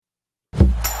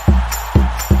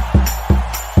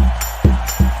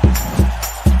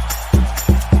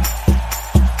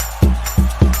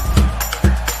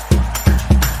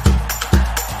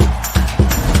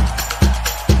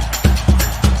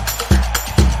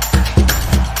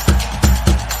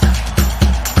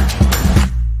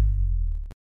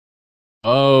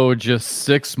Oh, just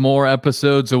 6 more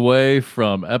episodes away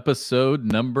from episode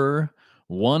number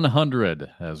 100.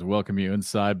 As we welcome you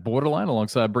inside Borderline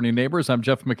alongside Bernie Neighbors. I'm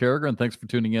Jeff McCarriger, and thanks for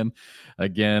tuning in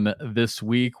again this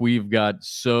week. We've got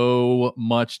so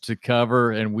much to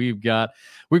cover, and we've got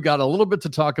a little bit to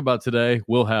talk about today.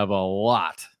 We'll have a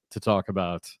lot to talk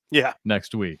about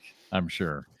next week, I'm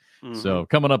sure. So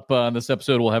coming up on this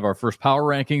episode, we'll have our first power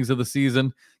rankings of the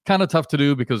season. Kind of tough to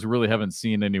do because we really haven't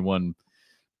seen anyone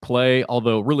play,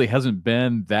 although it really hasn't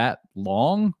been that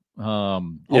long.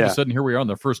 All of a sudden, here we are on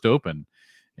the first open.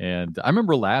 And I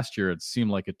remember last year, it seemed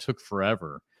like it took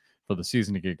forever for the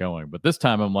season to get going. But this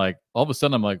time, I'm like, all of a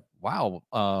sudden, I'm like, wow,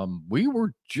 we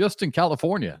were just in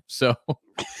California. So, we'll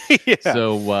get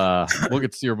to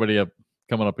see everybody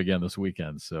coming up again this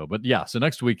weekend. So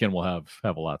next weekend, we'll have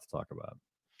a lot to talk about.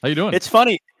 How you doing? It's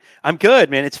funny. I'm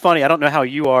good, man. It's funny. I don't know how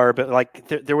you are, but like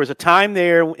there was a time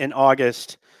there in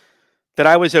August that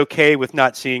I was okay with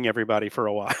not seeing everybody for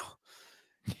a while.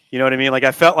 You know what I mean? Like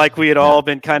I felt like we had all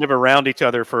been kind of around each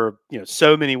other for,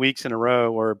 so many weeks in a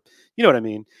row, or, you know what I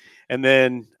mean? And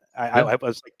then I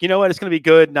was like, you know what? It's going to be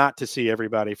good not to see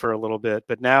everybody for a little bit,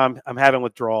 but now I'm having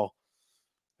withdrawal.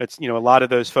 It's, a lot of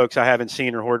those folks I haven't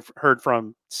seen or heard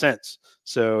from since.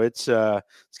 So it's going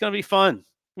to be fun.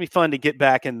 It'll be fun to get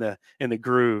back in the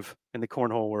groove in the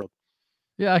cornhole world.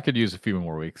 Yeah, I could use a few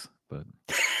more weeks, but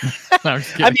no,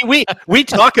 I mean, we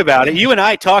talk about it. You and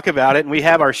I talk about it, and we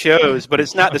have our shows, but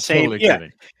it's not the same.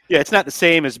 Totally It's not the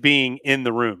same as being in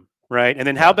the room, right? And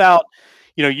then how about,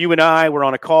 you and I were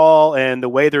on a call, and the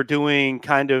way they're doing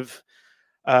kind of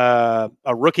a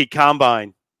rookie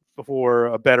combine, for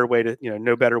a better way to,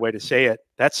 no better way to say it.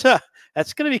 That's going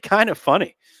to be kind of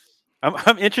funny.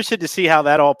 I'm interested to see how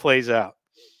that all plays out.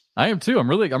 I am too. I'm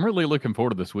really looking forward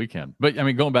to this weekend. But I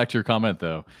mean, going back to your comment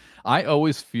though, I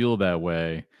always feel that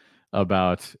way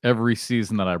about every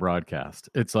season that I broadcast.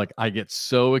 It's like I get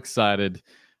so excited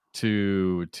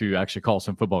to actually call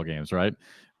some football games, right?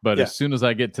 But as soon as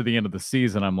I get to the end of the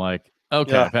season, I'm like,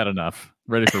 okay, I've had enough.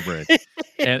 Ready for a break.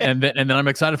 and then I'm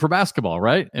excited for basketball,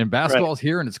 right? And basketball's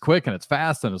here, and it's quick and it's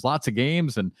fast, and there's lots of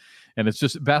games, and it's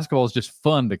just basketball is just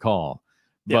fun to call.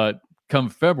 But come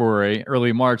February,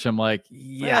 early March, I'm like,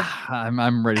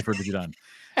 I'm ready for it to be done.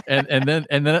 and then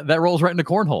that rolls right into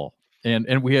cornhole.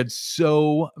 And we had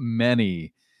so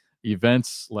many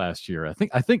events last year. I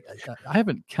think I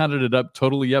haven't counted it up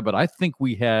totally yet, but I think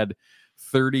we had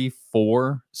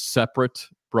 34 separate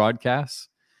broadcasts.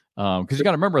 Because you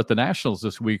got to remember at the Nationals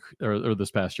this week or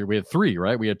this past year, we had 3,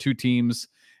 right? We had 2 teams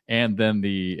and then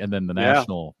the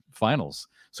national finals.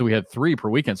 So we had 3 per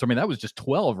weekend. So I mean, that was just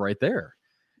 12 right there.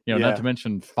 Not to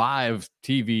mention 5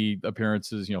 TV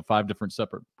appearances, 5 different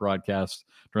separate broadcasts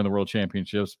during the World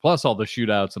Championships, plus all the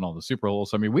shootouts and all the Super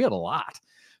Bowls. So, I mean, we had a lot.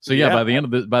 So by the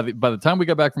end of by the time we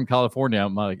got back from California,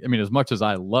 I'm like, I mean, as much as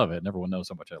I love it, and everyone knows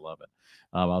how much I love it,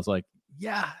 I was like,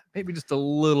 maybe just a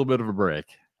little bit of a break.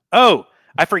 Oh,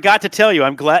 I forgot to tell you,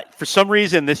 I'm glad for some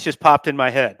reason this just popped in my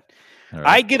head. Right.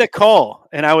 I get a call,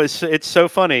 and it's so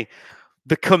funny.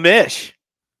 The commish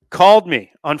called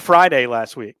me on Friday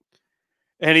last week.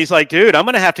 And he's like, dude, I'm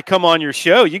going to have to come on your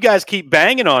show. You guys keep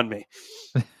banging on me.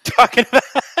 Talking about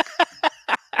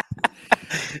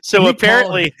So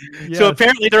apparently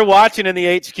they're watching in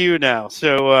the HQ now.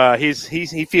 So he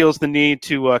feels the need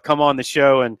to come on the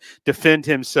show and defend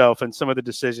himself and some of the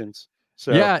decisions.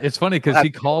 So it's funny because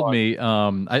he called me.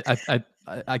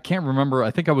 I can't remember. I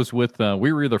think I was with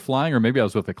we were either flying or maybe I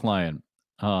was with a client.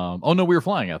 We were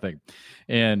flying, I think,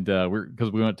 and because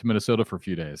we went to Minnesota for a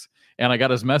few days, and I got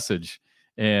his message.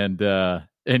 And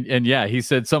he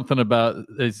said something about.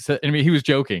 I mean, he was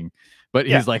joking, but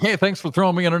he's like, "Hey, thanks for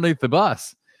throwing me underneath the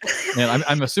bus." And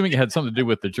I'm assuming it had something to do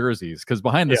with the jerseys, because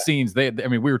behind the scenes,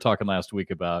 we were talking last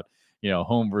week about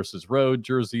home versus road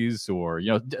jerseys, or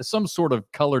some sort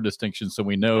of color distinction, so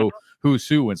we know who's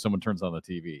who when someone turns on the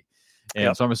TV.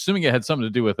 And so I'm assuming it had something to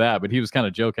do with that. But he was kind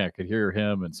of joking. I could hear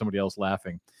him and somebody else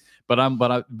laughing. But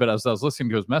as I was listening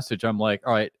to his message, I'm like,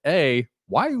 all right,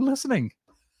 why are you listening?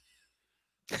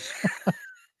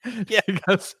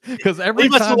 Because every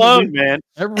time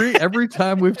every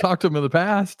time we've talked to him in the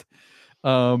past,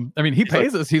 he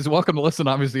pays us. He's welcome to listen,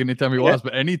 obviously, anytime he wants.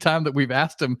 But anytime that we've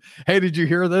asked him, hey, did you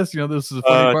hear this? This is a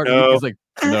funny part. No. He's like,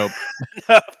 nope.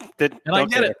 And I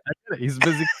get it. He's a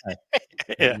busy guy.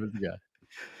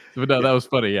 But no, that was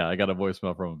funny. Yeah, I got a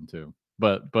voicemail from him too.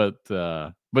 But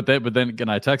then again,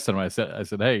 I texted him. I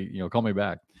said, hey, call me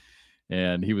back.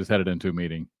 And he was headed into a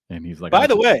meeting. And he's like, by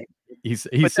the way, he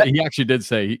actually did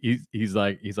say he's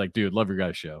like, dude, love your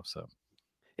guys' show. So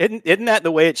isn't that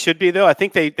the way it should be though? I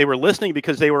think they were listening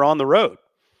because they were on the road,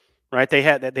 right? They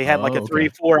had like a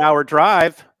 3-4 hour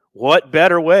drive what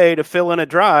better way to fill in a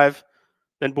drive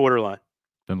than Borderline?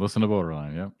 Then listen to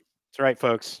BoarderLine. Yeah. That's right,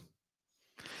 folks.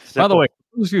 By the way,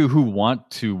 Simple. those of you who want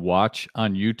to watch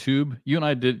on YouTube, you and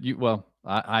I did.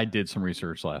 I did some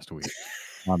research last week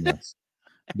on this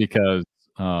because,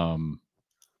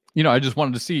 I just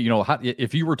wanted to see, how,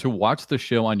 if you were to watch the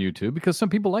show on YouTube, because some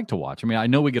people like to watch. I mean, I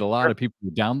know we get a lot Sure. of people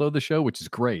who download the show, which is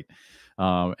great.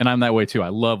 And I'm that way too. I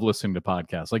love listening to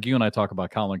podcasts. Like you and I talk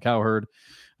about Colin Cowherd.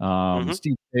 Mhm.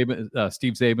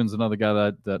 Steve Zabin's another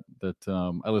guy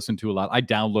that I listen to a lot. I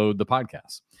download the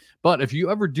podcast. But if you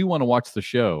ever do want to watch the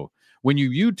show, when you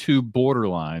YouTube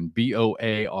BoarderLine,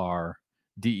 BoarDer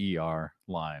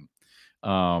line,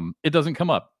 it doesn't come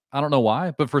up. I don't know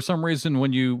why, but for some reason,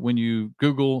 when you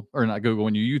Google, or not Google,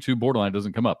 when you YouTube BoarderLine, it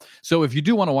doesn't come up. So if you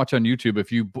do want to watch on YouTube,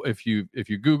 if you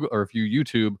Google, or if you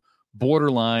YouTube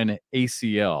BoarderLine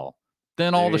ACL,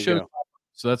 then all There the you shows. go.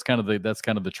 So that's kind of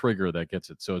the trigger that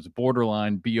gets it. So it's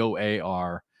BoarderLine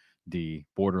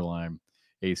BoarderLine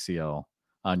ACL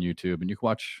on YouTube, and you can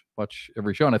watch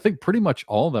every show. And I think pretty much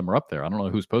all of them are up there. I don't know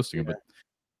who's posting Yeah. it,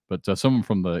 but someone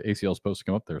from the ACL is supposed to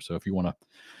come up there. So if you want to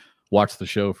watch the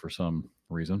show for some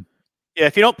reason, Yeah,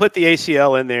 if you don't put the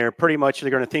ACL in there, pretty much they're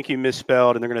going to think you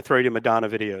misspelled, and they're going to throw you to Madonna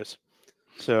videos.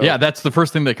 So yeah, that's the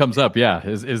first thing that comes up. Yeah,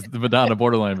 is the Madonna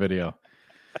BoarderLine video.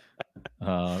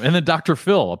 And then Dr.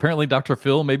 Phil. Apparently, Dr.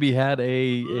 Phil maybe had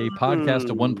a podcast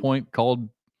at one point called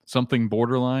something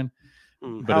Borderline.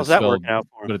 But how's that working out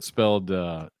for him? But it's spelled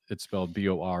BORDER.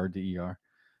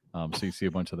 So you see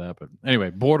a bunch of that. But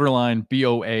anyway, BoarderLine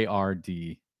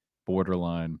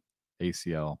BoarderLine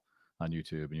ACL on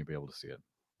YouTube, and you'll be able to see it.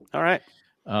 All right.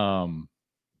 All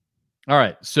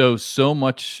right. So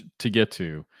much to get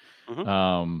to.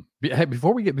 Mm-hmm.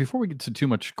 Before we get to too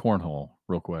much cornhole,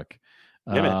 real quick.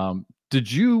 Yeah, Did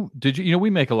you we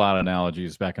make a lot of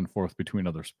analogies back and forth between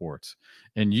other sports,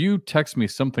 and you text me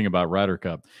something about Ryder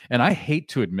Cup, and I hate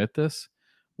to admit this,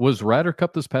 was Ryder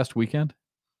Cup this past weekend?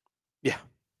 Yeah.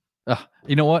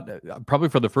 You know what? Probably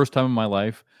for the first time in my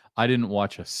life, I didn't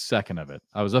watch a second of it.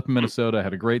 I was up in Minnesota. I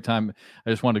had a great time. I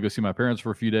just wanted to go see my parents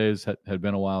for a few days. Had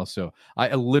been a while, so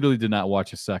I literally did not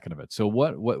watch a second of it. So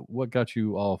what got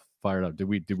you all fired up? Did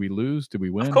we lose? Did we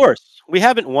win? Of course. We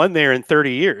haven't won there in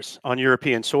 30 years on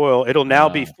European soil. It'll now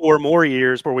be 4 more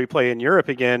years where we play in Europe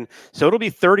again. So it'll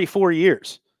be 34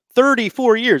 years.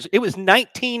 34 years. It was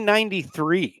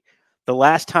 1993, the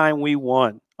last time we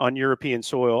won on European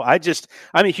soil.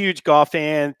 I'm a huge golf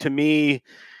fan. To me,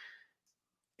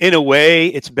 in a way,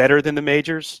 it's better than the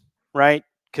majors, right?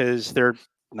 Because they're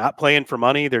not playing for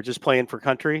money. They're just playing for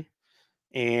country.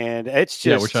 And it's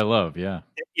just, which I love. Yeah.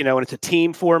 And it's a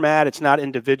team format. It's not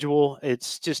individual.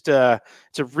 It's just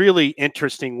it's a really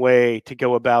interesting way to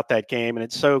go about that game. And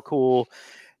it's so cool.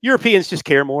 Europeans just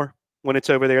care more when it's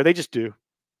over there. They just do.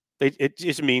 It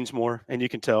just means more. And you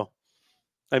can tell.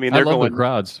 I mean, I love the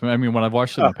crowds. I mean, when I've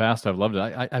watched it in the past, I've loved it.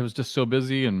 I was just so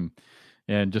busy and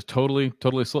just totally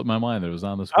slipped my mind that it was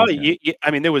on this weekend.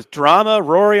 I mean, there was drama.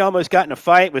 Rory almost got in a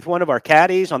fight with one of our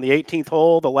caddies on the 18th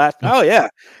hole.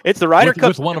 It's the Ryder Cup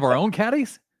with one of our own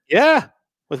caddies. Yeah,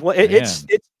 with one, it's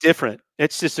different.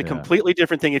 It's just a completely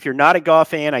different thing. If you're not a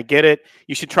golf fan, I get it.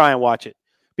 You should try and watch it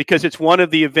because it's one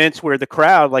of the events where the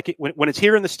crowd, like when it's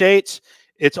here in the States,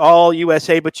 it's all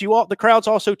USA, but the crowds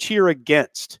also cheer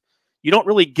against. You don't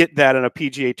really get that in a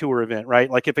PGA Tour event, right?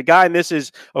 Like if a guy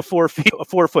misses a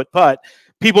 4-foot putt,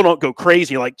 people don't go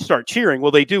crazy, like start cheering. Well,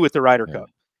 they do with the Ryder Cup.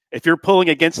 If you're pulling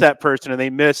against that person and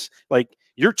they miss, like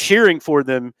you're cheering for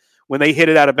them when they hit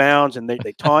it out of bounds and they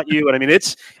taunt you. And I mean,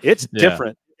 it's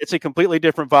different. It's a completely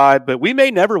different vibe, but we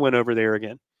may never win over there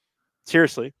again.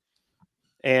 Seriously.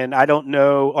 And I don't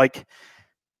know, like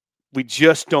we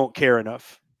just don't care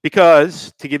enough.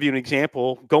 Because, to give you an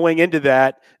example, going into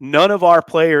that, none of our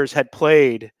players had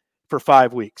played for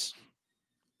 5 weeks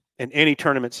in any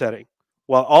tournament setting,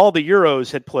 while all the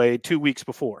Euros had played 2 weeks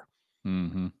before.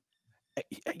 Mm-hmm.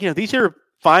 These are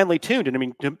finely tuned. And I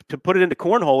mean, to put it into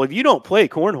cornhole, if you don't play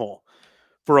cornhole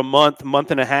for a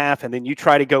month and a half, and then you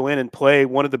try to go in and play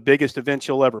one of the biggest events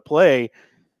you'll ever play,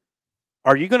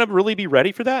 are you going to really be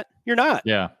ready for that? You're not.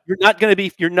 Yeah. You're not going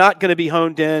to be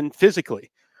honed in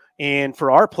physically. And for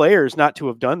our players not to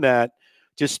have done that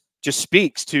just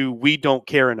speaks to we don't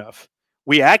care enough.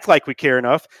 We act like we care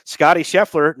enough. Scotty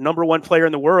Scheffler, number 1 player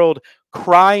in the world,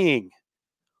 crying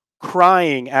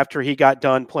after he got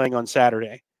done playing on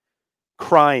Saturday.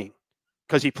 Crying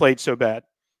because he played so bad.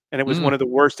 And it was one of the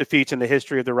worst defeats in the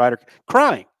history of the Ryder.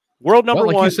 Crying. World number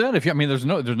 1. Like you said, there's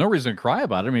no reason to cry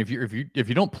about it. I mean, if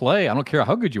you don't play, I don't care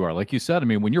how good you are. Like you said, I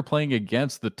mean, when you're playing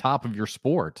against the top of your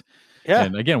sport,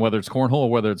 and again, whether it's cornhole, or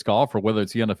whether it's golf, or whether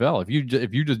it's the NFL,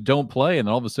 if you just don't play, and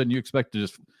then all of a sudden you expect to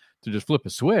just to just flip a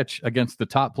switch against the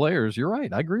top players. You're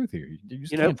right. I agree with you. You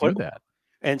just You know, can't do that.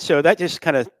 and so that just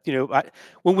kind of,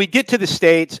 when we get to the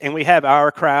States and we have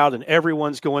our crowd and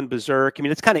everyone's going berserk, I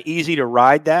mean, it's kind of easy to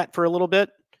ride that for a little bit.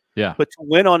 Yeah. But to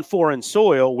win on foreign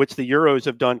soil, which the Euros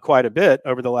have done quite a bit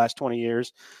over the last 20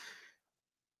 years,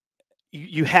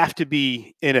 you have to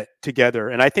be in it together.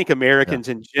 And I think Americans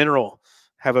in general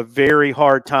have a very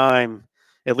hard time,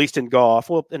 at least in golf,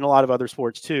 well, in a lot of other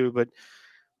sports too, but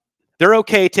they're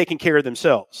okay taking care of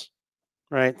themselves.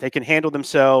 Right. They can handle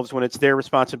themselves when it's their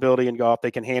responsibility in golf.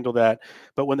 They can handle that.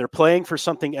 But when they're playing for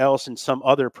something else and some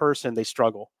other person, they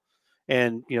struggle.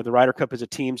 And, the Ryder Cup is a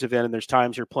teams event, and there's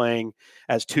times you're playing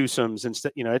as twosomes. And,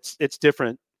 it's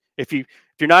different. If you're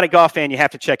not a golf fan, you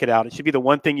have to check it out. It should be the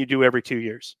one thing you do every 2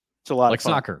 years. It's a lot of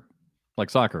fun. Like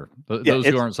soccer. Those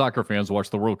who aren't soccer fans watch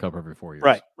the World Cup every 4 years.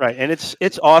 Right. And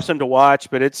it's awesome to watch,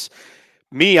 but it's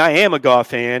me. I am a golf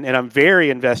fan, and I'm very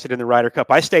invested in the Ryder Cup.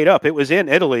 I stayed up. It was in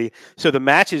Italy, so the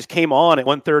matches came on at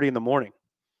 1:30 in the morning.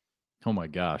 Oh my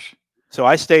gosh! So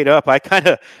I stayed up. I kind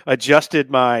of adjusted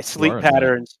my sleep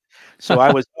patterns. So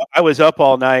I was up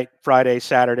all night Friday,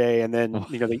 Saturday, and then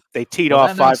they teed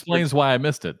off. That explains why I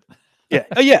missed it. Yeah.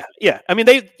 I mean,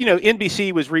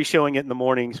 NBC was re-showing it in the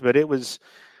mornings, but it was,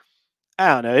 I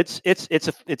don't know.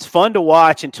 It's fun to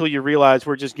watch until you realize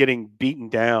we're just getting beaten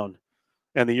down.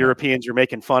 And the Europeans are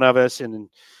making fun of us, and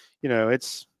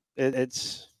it's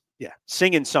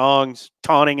singing songs,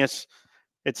 taunting us.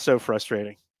 It's so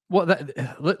frustrating. Well,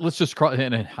 let's just cross.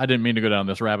 And I didn't mean to go down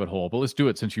this rabbit hole, but let's do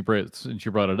it since you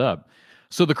brought it up.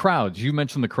 So the crowds, you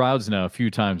mentioned the crowds now a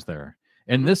few times there,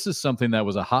 and this is something that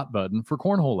was a hot button for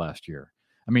cornhole last year.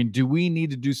 I mean, do we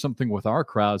need to do something with our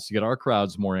crowds to get our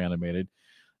crowds more animated?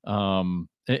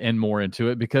 And more into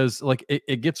it, because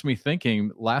it gets me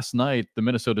thinking. Last night, the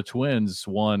Minnesota Twins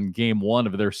won game 1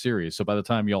 of their series. So by the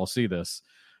time y'all see this,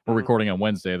 we're recording on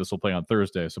Wednesday. This will play on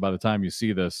Thursday. So by the time you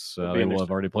see this, they will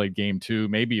have already played game 2,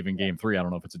 maybe even game 3. I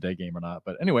don't know if it's a day game or not.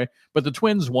 But anyway, the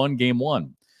Twins won game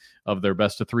 1 of their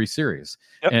best of 3 series.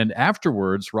 Yep. And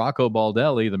afterwards, Rocco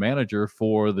Baldelli, the manager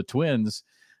for the Twins,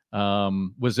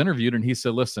 was interviewed, and he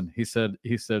said, listen, he said,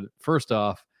 first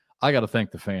off, I got to thank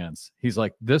the fans. He's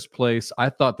like, this place, I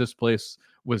thought this place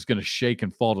was going to shake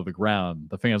and fall to the ground.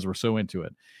 The fans were so into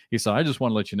it. He said, I just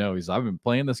want to let you know, I've been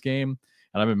playing this game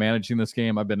and I've been managing this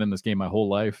game. I've been in this game my whole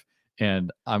life.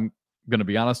 And I'm going to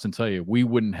be honest and tell you, we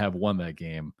wouldn't have won that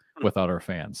game without our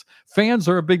fans. Fans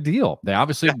are a big deal. They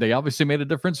obviously made a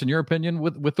difference, in your opinion,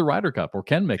 with the Ryder Cup, or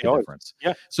can make a difference.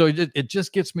 Yeah. So it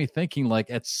just gets me thinking, like,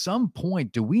 at some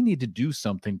point, do we need to do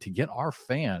something to get our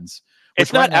fans,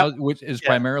 which is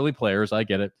primarily players? I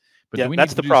get it, but do we need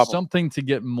to do something to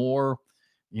get more,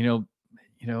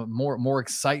 more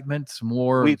excitement,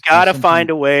 more? We've got to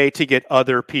find a way to get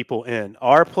other people in.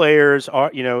 Our players are,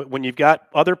 when you've got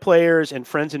other players and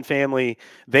friends and family,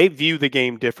 they view the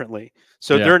game differently.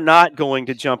 So they're not going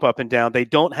to jump up and down. They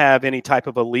don't have any type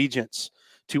of allegiance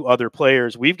to other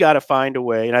players. We've got to find a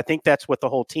way. And I think that's what the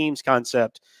whole teams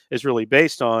concept is really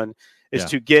based on, is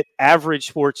to get average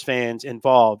sports fans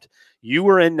involved. You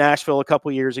were in Nashville a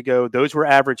couple years ago. Those were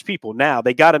average people. Now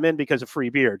they got them in because of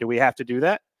free beer. Do we have to do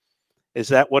that? Is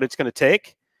that what it's going to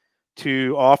take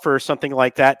to offer something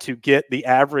like that to get the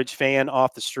average fan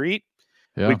off the street?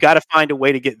 Yeah. We've got to find a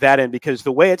way to get that in, because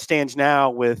the way it stands now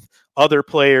with other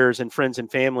players and friends and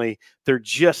family, they're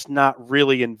just not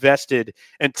really invested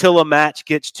until a match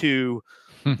gets to,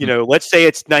 let's say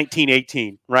it's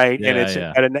 1918, right?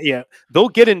 Yeah, and it's they'll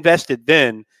get invested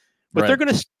then, but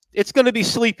it's going to be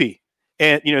sleepy,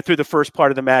 and through the first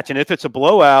part of the match. And if it's a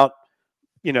blowout,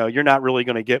 you're not really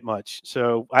going to get much.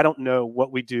 So I don't know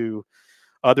what we do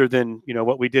other than,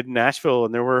 what we did in Nashville.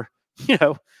 And there were,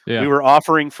 we were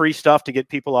offering free stuff to get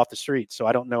people off the street. So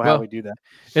I don't know how we do that.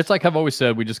 It's like I've always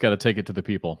said, we just got to take it to the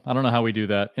people. I don't know how we do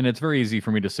that. And it's very easy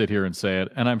for me to sit here and say it.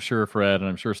 And I'm sure Fred and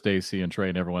I'm sure Stacy and Trey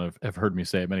and everyone have heard me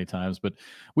say it many times, but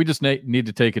we just need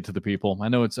to take it to the people. I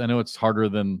know it's harder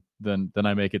than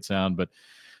I make it sound, but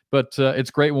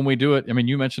it's great when we do it. I mean,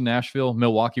 you mentioned Nashville.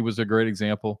 Milwaukee was a great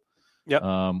example. Yep.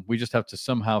 We just have to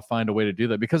somehow find a way to do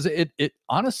that, because it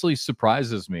honestly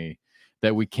surprises me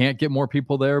that we can't get more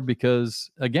people there, because,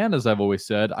 again, as I've always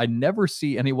said, I never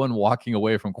see anyone walking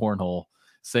away from cornhole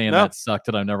saying that sucked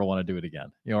and I never want to do it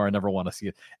again, or I never want to see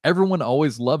it. Everyone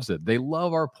always loves it. They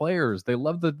love our players. They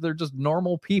love that they're just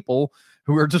normal people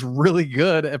who are just really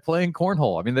good at playing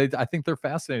cornhole. I mean, I think they're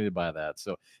fascinated by that.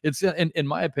 So it's, in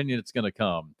my opinion, it's going to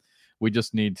come. We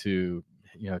just need to,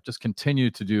 just continue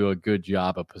to do a good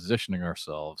job of positioning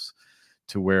ourselves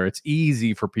to where it's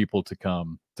easy for people to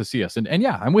come to see us. And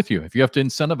yeah, I'm with you. If you have to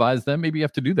incentivize them, maybe you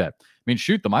have to do that. I mean,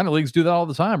 shoot, the minor leagues do that all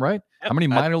the time, right? Yep, How many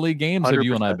minor league games have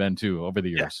you and I 100%. been to over the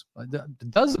Yeah. years?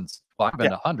 Dozens. Well, I've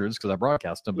been to hundreds because I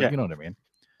broadcast them, but you know what I mean?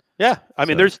 Yeah. I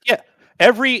mean, there's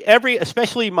every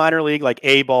especially minor league, like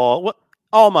A ball,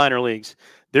 all minor leagues.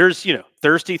 There's,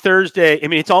 Thirsty Thursday. I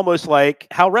mean, it's almost like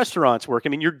how restaurants work. I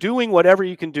mean, you're doing whatever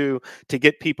you can do to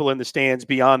get people in the stands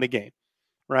beyond the game,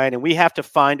 right? And we have to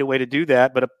find a way to do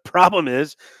that. But a problem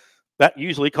is that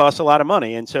usually costs a lot of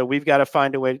money. And so we've got to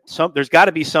find a way. There's got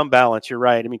to be some balance. You're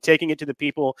right. I mean, taking it to the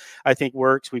people, I think,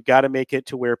 works. We've got to make it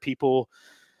to where people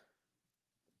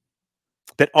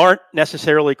that aren't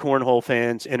necessarily cornhole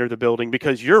fans enter the building,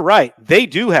 because you're right. They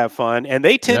do have fun, and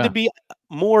they tend to be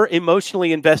more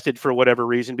emotionally invested for whatever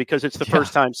reason, because it's the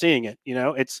first time seeing it.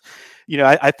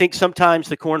 I think sometimes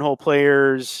the cornhole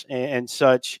players and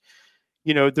such,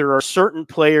 there are certain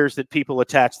players that people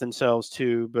attach themselves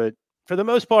to, but for the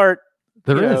most part,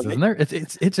 isn't there?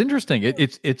 It's interesting.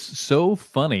 It's so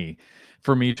funny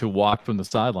for me to walk from the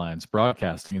sidelines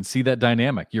broadcasting and see that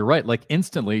dynamic. You're right. Like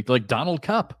instantly, like Donald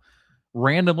Cup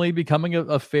randomly becoming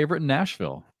a favorite in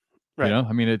Nashville. Right.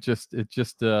 I mean, it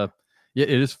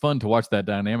is fun to watch that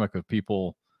dynamic of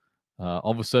people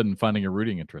all of a sudden finding a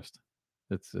rooting interest.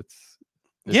 It's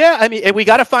I mean, and we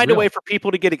got to find a way for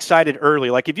people to get excited early.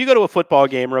 Like if you go to a football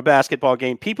game or a basketball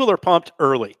game, people are pumped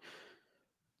early.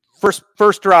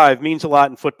 First drive means a lot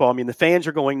in football. I mean, the fans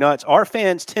are going nuts. Our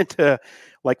fans tend to,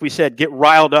 like we said, get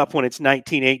riled up when it's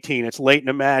 19-18. It's late in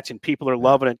a match and people are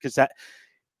loving it, because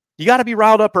you got to be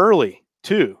riled up early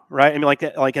too, right? I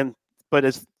mean, but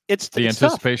it's the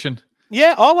anticipation. Tough.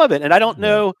 Yeah, all of it. And I don't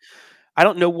know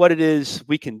what it is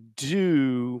we can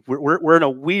do. We're in a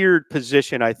weird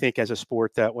position, I think, as a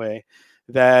sport that way,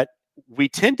 that we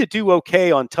tend to do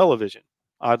okay on television,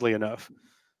 oddly enough,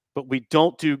 but we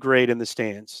don't do great in the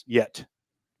stands yet.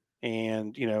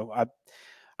 And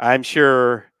I'm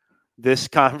sure this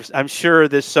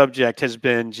subject has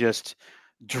been just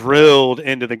drilled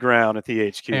into the ground at the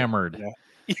HQ. Hammered.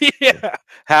 Yeah.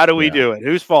 How do we do it?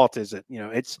 Whose fault is it?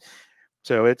 It's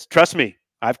trust me,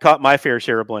 I've caught my fair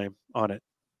share of blame on it.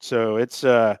 So it's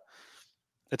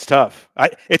tough.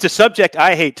 It's a subject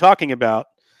I hate talking about,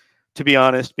 to be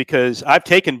honest, because I've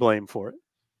taken blame for it.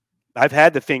 I've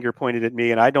had the finger pointed at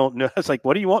me, and I don't know. It's like,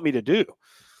 what do you want me to do?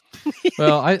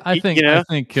 Well, I think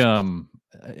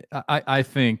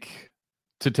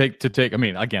to take. I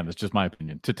mean, again, it's just my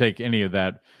opinion. To take any of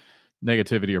that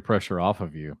negativity or pressure off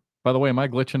of you. By the way, am I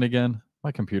glitching again?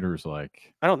 My computer's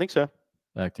like, I don't think so.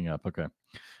 Acting up. Okay.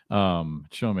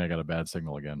 Showing me I got a bad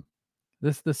signal again.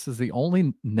 This is the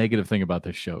only negative thing about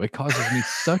this show. It causes me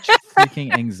such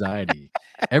freaking anxiety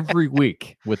every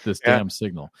week with this damn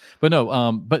signal. But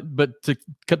no, but to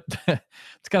kind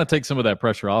of take some of that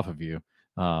pressure off of you.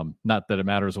 Not that it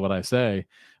matters what I say,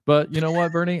 but you know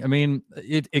what, Bernie? I mean,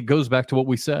 it goes back to what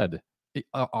we said.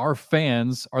 Our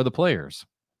fans are the players,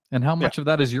 and how much of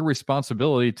that is your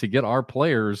responsibility to get our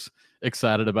players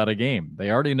excited about a game?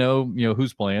 They already know,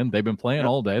 who's playing. They've been playing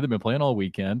all day. They've been playing all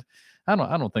weekend. I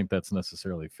don't think that's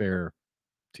necessarily fair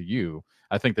to you.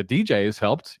 I think the DJ has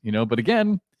helped, but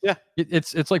again,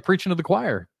 it's like preaching to the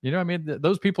choir. I mean,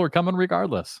 those people are coming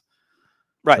regardless.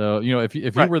 Right. So, if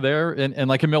you were there and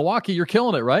like in Milwaukee, you're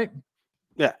killing it, right?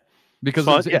 Yeah.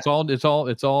 Because it's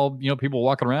all people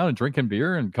walking around and drinking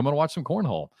beer and coming to watch some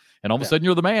cornhole, and all of a sudden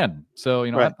you're the man. So,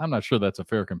 I'm not sure that's a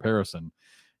fair comparison.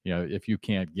 If you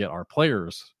can't get our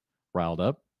players riled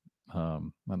up,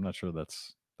 I'm not sure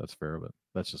that's fair, but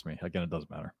that's just me. Again, it doesn't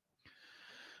matter.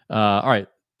 All right.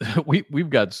 We've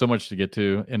got so much to get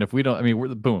to. And if we don't, I mean,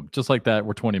 we're boom, just like that.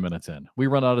 We're 20 minutes in. We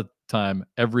run out of time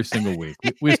every single week.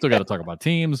 We still got to talk about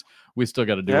teams. We still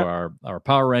got to do our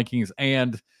power rankings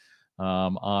and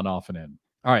on, off, and in.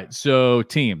 All right. So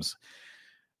teams.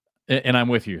 And I'm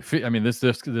with you. I mean, this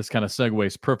kind of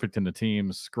segues perfect into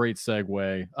teams. Great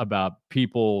segue about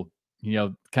people,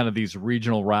 kind of these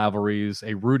regional rivalries,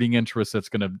 a rooting interest that's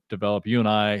going to develop. You and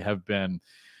I have been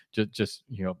just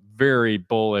very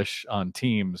bullish on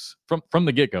teams from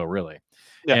the get-go, really.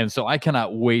 Yeah. And so I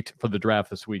cannot wait for the draft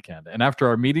this weekend. And after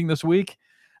our meeting this week,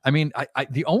 I mean,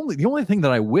 the only thing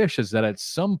that I wish is that at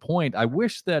some point, I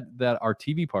wish that our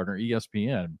TV partner,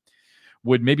 ESPN,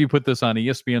 would maybe put this on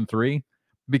ESPN3.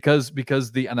 Because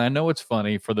and I know it's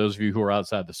funny for those of you who are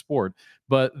outside the sport,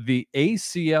 but the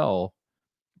ACL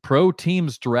Pro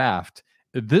Teams Draft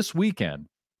this weekend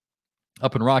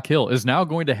up in Rock Hill is now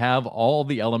going to have all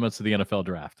the elements of the NFL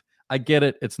draft. I get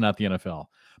it. It's not the NFL,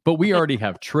 but we already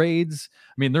have trades.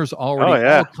 I mean, there's already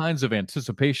all kinds of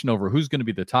anticipation over who's going to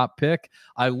be the top pick.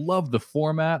 I love the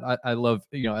format. I love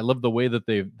the way that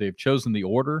they've chosen the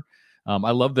order.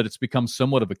 I love that it's become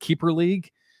somewhat of a keeper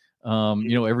league.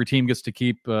 Every team gets to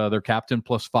keep their captain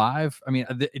 +5. I mean,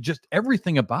 just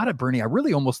everything about it, Bernie. I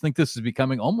really almost think this is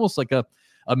becoming almost like a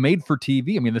made for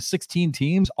TV. I mean, the 16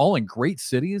 teams all in great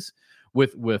cities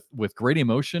with great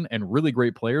emotion and really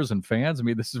great players and fans. I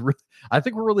mean, this is I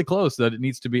think we're really close that it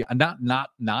needs to be not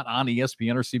on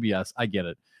ESPN or CBS. I get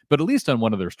it, but at least on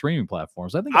one of their streaming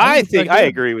platforms. I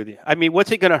agree with you. I mean,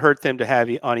 what's it going to hurt them to have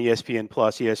on ESPN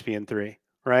Plus, ESPN3,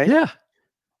 right? Yeah.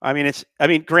 I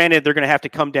mean, granted, they're going to have to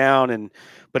come down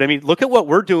but I mean, look at what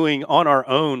we're doing on our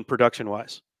own production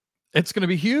wise. It's going to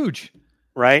be huge.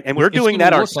 Right. And we're doing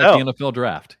that ourselves. Like the NFL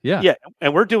draft. Yeah. Yeah.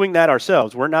 And we're doing that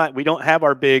ourselves. We don't have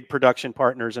our big production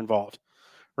partners involved.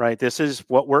 Right. This is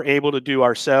what we're able to do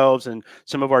ourselves. And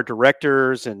some of our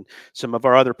directors and some of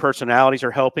our other personalities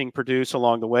are helping produce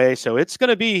along the way. So it's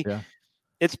going to be,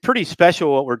 it's pretty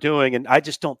special what we're doing. And I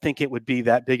just don't think it would be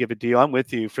that big of a deal. I'm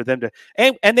with you for them to,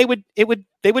 and they would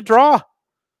draw.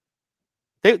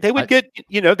 They would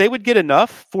get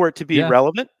enough for it to be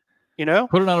relevant.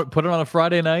 Put it on a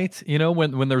Friday night,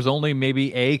 when there's only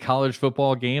maybe a college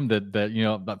football game that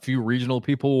a few regional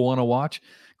people will want to watch.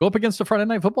 Go up against a Friday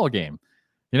night football game.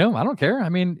 I don't care. I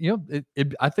mean,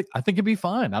 I think it'd be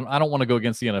fine. I don't want to go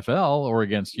against the NFL or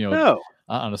against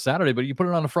on a Saturday, but you put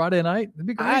it on a Friday night, it'd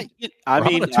be great. I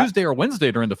mean, on a Tuesday or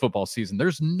Wednesday during the football season.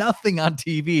 There's nothing on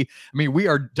TV. I mean,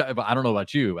 I don't know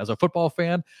about you. As a football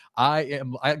fan, I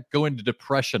go into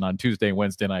depression on Tuesday and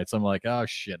Wednesday nights. I'm like, oh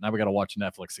shit, now we got to watch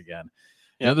Netflix again.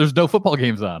 There's no football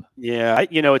games on. Yeah,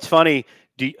 it's funny.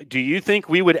 Do you think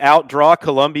we would outdraw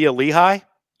Columbia Lehigh?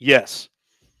 Yes.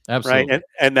 Absolutely. Right.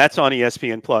 And that's on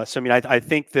ESPN Plus. I mean, I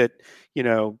think that,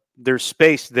 there's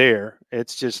space there.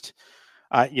 It's just,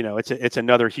 it's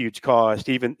another huge cost,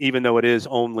 even though it is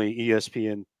only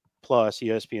ESPN Plus,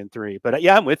 ESPN3. But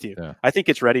I'm with you. Yeah. I think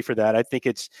it's ready for that. I think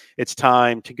it's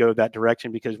time to go that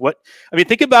direction because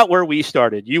think about where we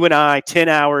started. You and I, 10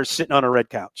 hours sitting on a red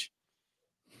couch.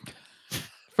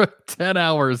 For 10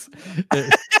 hours.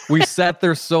 We sat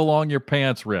there so long your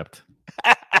pants ripped.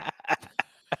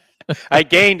 I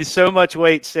gained so much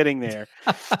weight sitting there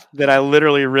that I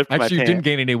literally ripped my pants. Actually, you didn't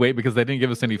gain any weight because they didn't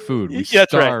give us any food. We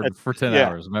starved for 10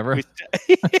 hours, remember? And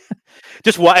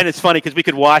it's funny because we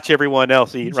could watch everyone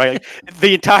else eat, right?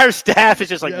 The entire staff is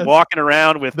just walking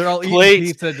around with they're all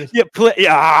plates. Eating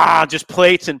pizza. Just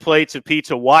plates and plates of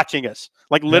pizza watching us,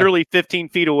 literally 15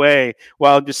 feet away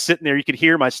while I'm just sitting there. You could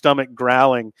hear my stomach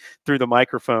growling through the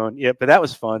microphone. Yeah, but that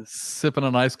was fun. Sipping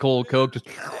an ice cold Coke. Just...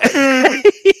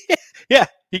 Yeah.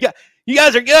 You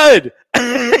guys are good.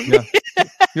 Yeah.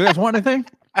 You guys want anything?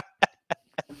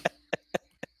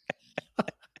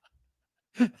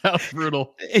 That was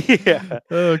brutal. Yeah.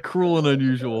 Cruel and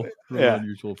unusual.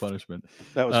 Unusual punishment.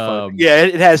 That was fun.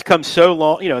 It has come so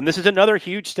long, and this is another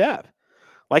huge step.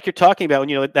 Like you're talking about,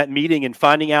 that meeting and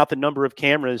finding out the number of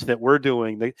cameras that we're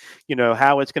doing,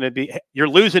 how it's going to be. You're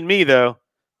losing me though.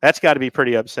 That's got to be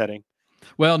pretty upsetting.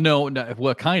 Well, no,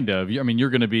 well, kind of. I mean, you're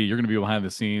going to be behind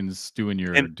the scenes doing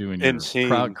your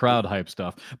crowd hype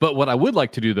stuff. But what I would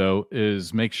like to do though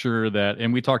is make sure that,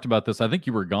 and we talked about this. I think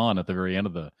you were gone at the very end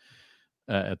of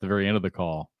the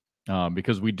call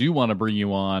because we do want to bring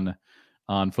you on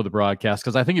for the broadcast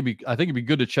because I think it'd be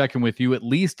good to check in with you at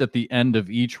least at the end of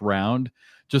each round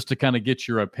just to kind of get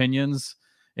your opinions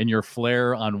and your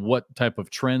flair on what type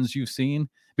of trends you've seen.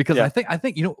 Because I think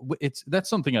that's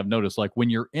something I've noticed. Like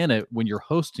when you're in it, when you're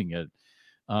hosting it,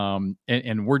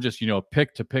 and we're just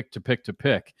pick to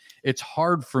pick. It's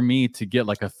hard for me to get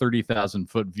like a 30,000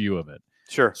 foot view of it.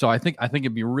 Sure. So I think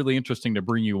it'd be really interesting to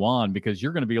bring you on because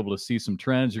you're going to be able to see some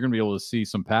trends. You're going to be able to see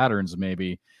some patterns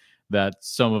maybe that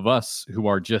some of us who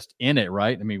are just in it,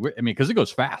 right? I mean, because it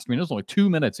goes fast. I mean, there's only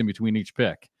 2 minutes in between each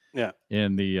pick. Yeah.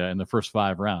 In the first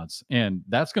 5 rounds, and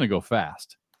that's going to go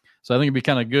fast. So I think it'd be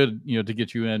kind of good, to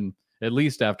get you in at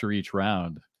least after each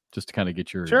round, just to kind of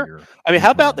get your. Sure.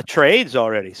 How about the trades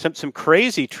already? Some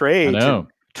crazy trades, and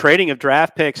trading of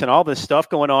draft picks, and all this stuff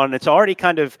going on. And it's already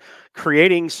kind of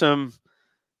creating some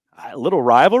little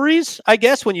rivalries, I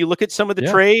guess, when you look at some of the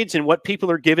trades and what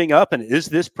people are giving up, and is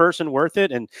this person worth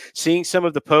it? And seeing some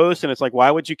of the posts, and it's like,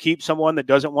 why would you keep someone that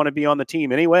doesn't want to be on the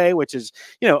team anyway? Which is,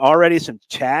 already some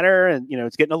chatter, and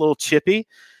it's getting a little chippy.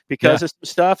 Because of some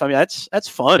stuff. I mean, that's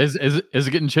fun. Is it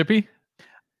getting chippy?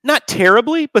 Not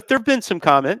terribly, but there've been some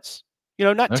comments.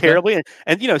 Not terribly,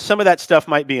 and some of that stuff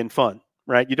might be in fun,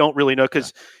 right? You don't really know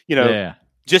because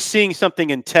just seeing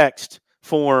something in text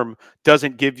form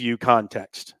doesn't give you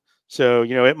context. So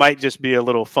it might just be a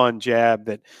little fun jab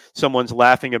that someone's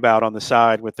laughing about on the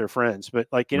side with their friends. But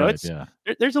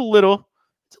there's a little.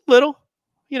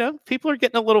 people are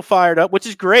getting a little fired up, which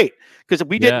is great because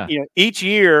we didn't, Yeah, each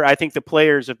year, I think the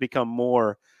players have become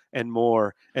more and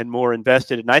more and more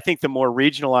invested. And I think the more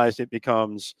regionalized it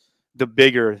becomes, the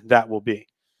bigger that will be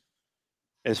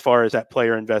as far as that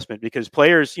player investment, because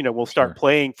players, will start sure.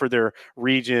 playing for their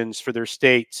regions, for their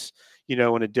states, in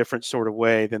a different sort of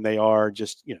way than they are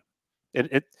just,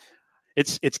 it,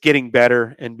 it's getting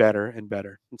better and better and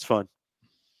better. It's fun.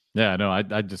 Yeah, no,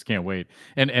 I just can't wait.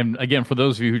 And again, for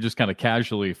those of you who just kind of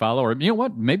casually follow, or you know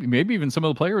what, maybe even some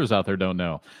of the players out there don't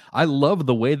know. I love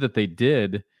the way that they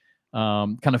did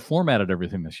kind of formatted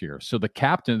everything this year. So the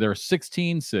captain, there are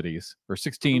 16 cities, or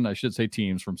 16, I should say,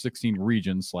 teams from 16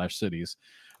 regions/cities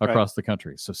Right. across the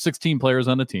country. So 16 players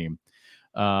on the team.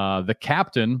 The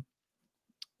captain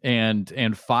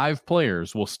and 5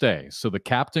 players will stay. So the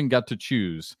captain got to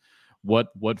choose what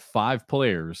 5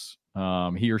 players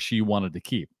he or she wanted to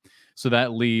keep. So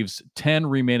that leaves 10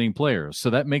 remaining players.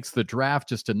 So that makes the draft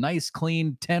just a nice,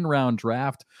 clean 10-round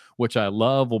draft, which I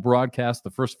love. We'll broadcast the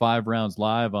first 5 rounds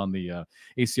live on the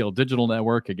ACL Digital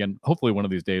Network. Again, hopefully one of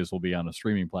these days we'll be on a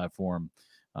streaming platform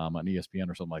on ESPN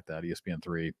or something like that,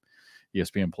 ESPN3,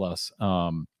 ESPN Plus.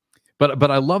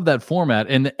 But I love that format,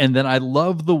 and then I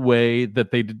love the way that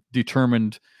they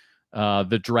determined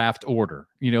the draft order.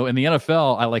 In the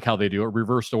NFL, I like how they do it,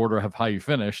 reversed order of how you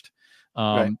finished.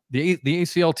 Right. The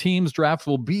ACL teams draft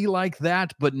will be like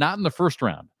that, but not in the first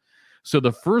round. So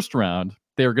the first round,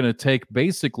 they're going to take they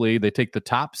take the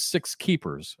top 6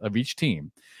 keepers of each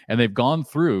team, and they've gone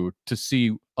through to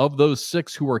see of those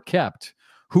 6 who are kept,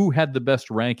 who had the best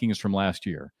rankings from last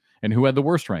year and who had the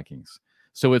worst rankings.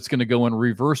 So it's going to go in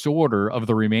reverse order of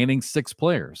the remaining 6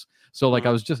 players. So like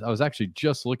I was actually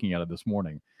just looking at it this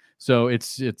morning. So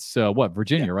it's what,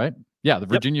 Virginia, Yeah. right? Yeah, the Yep.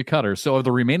 Virginia Cutters. So of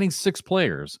the remaining 6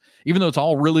 players, even though it's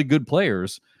all really good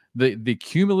players, the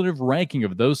cumulative ranking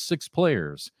of those 6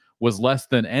 players was less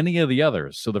than any of the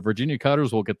others. So the Virginia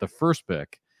Cutters will get the first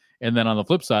pick. And then on the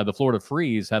flip side, the Florida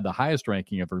Freeze had the highest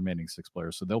ranking of the remaining 6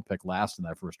 players, so they'll pick last in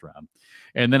that first round.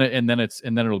 And then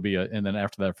it'll be and then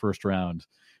after that first round,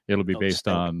 it'll be based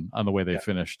on the way they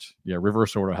finished. Yeah,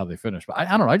 reverse order how they finished. But I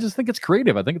don't know. I just think it's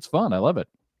creative. I think it's fun. I love it.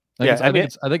 I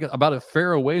think about as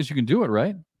fair a way as you can do it,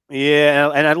 right?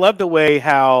 Yeah, and I love the way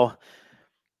how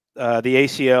the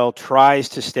ACL tries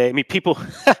to stay. I mean, people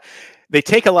they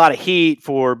take a lot of heat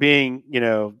for being,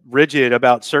 rigid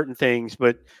about certain things,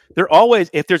 but they're always,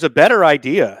 if there's a better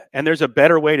idea and there's a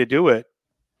better way to do it,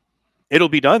 it'll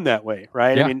be done that way,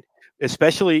 right? Yeah. I mean,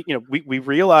 especially, we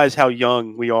realize how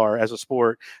young we are as a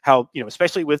sport, how,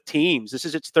 especially with teams, this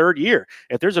is its 3rd year.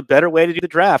 If there's a better way to do the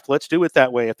draft, let's do it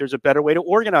that way. If there's a better way to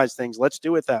organize things, let's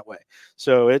do it that way.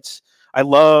 So I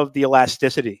love the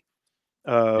elasticity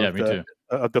of me too.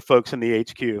 of the folks in the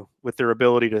HQ with their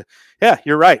ability to, yeah,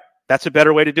 you're right. That's a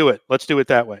better way to do it. Let's do it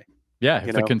that way. Yeah,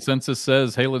 if the consensus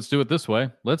says, "Hey, let's do it this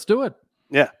way," let's do it.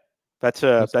 Yeah, that's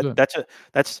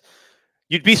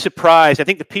you'd be surprised. I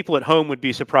think the people at home would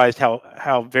be surprised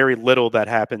how very little that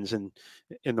happens in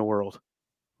the world,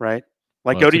 right?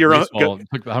 Like, go to your own.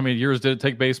 How many years did it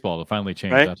take baseball to finally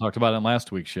change? Right? I talked about it in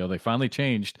last week's show. They finally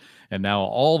changed, and now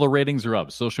all the ratings are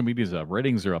up. Social media's up.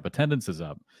 Ratings are up. Attendance is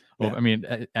up. Yeah. Well, I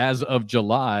mean, as of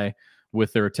July,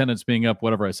 with their attendance being up,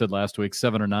 whatever I said last week,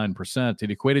 7 or 9%,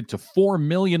 it equated to 4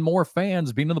 million more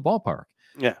fans being in the ballpark.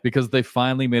 Yeah. Because they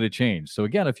finally made a change. So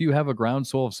again, if you have a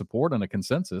groundswell of support and a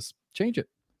consensus, change it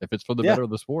if it's for the better of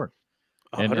the sport.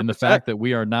 And the fact that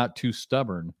we are not too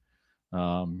stubborn,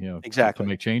 exactly, to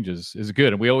make changes is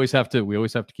good. And we always have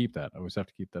to keep that. I always have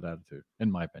to keep that attitude,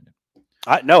 in my opinion.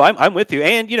 I'm with you.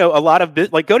 And, a lot of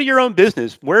go to your own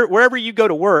business, wherever you go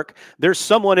to work, there's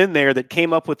someone in there that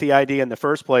came up with the idea in the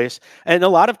first place. And a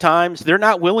lot of times they're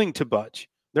not willing to budge.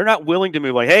 They're not willing to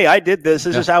move, like, hey, I did this.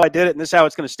 This is how I did it. And this is how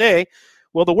it's going to stay.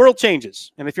 Well, the world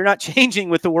changes. And if you're not changing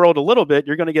with the world a little bit,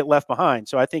 you're going to get left behind.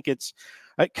 So I think it's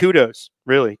kudos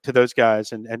really to those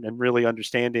guys and really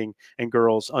understanding, and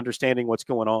girls understanding what's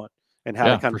going on and how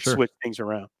to kind of switch things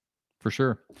around. For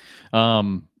sure.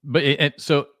 But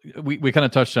so we kind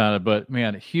of touched on it, but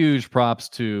man, huge props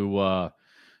to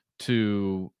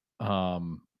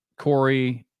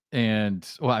Corey. And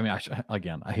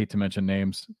I hate to mention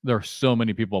names. There are so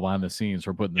many people behind the scenes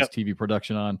who are putting this TV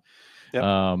production on.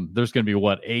 Yep. There's going to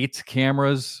be 8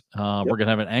 cameras. We're going to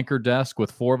have an anchor desk with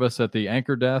 4 of us at the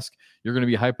anchor desk. You're going to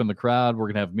be hyping the crowd. We're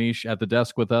going to have Mish at the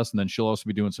desk with us, and then she'll also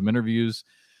be doing some interviews.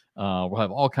 We'll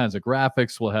have all kinds of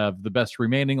graphics. We'll have the best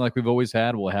remaining like we've always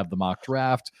had. We'll have the mock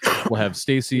draft. We'll have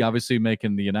Stacy obviously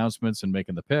making the announcements and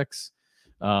making the picks.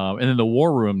 And then the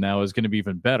war room now is going to be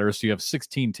even better. So you have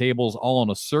 16 tables all in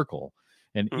a circle.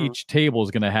 and Mhm. each table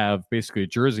is going to have basically a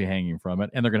jersey hanging from it,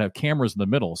 and they're going to have cameras in the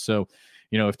middle. So,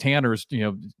 if Tanner's,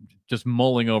 just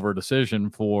mulling over a decision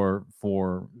for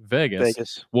Vegas,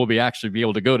 Vegas. we'll be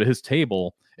able to go to his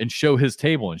table and show his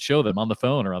table and show them on the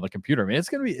phone or on the computer. I mean, it's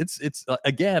going to be, it's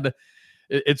again,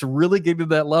 it's really getting to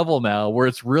that level now where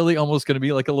it's really almost going to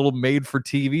be like a little made for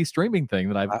TV streaming thing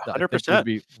that I think 100%.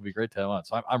 would be great to have on.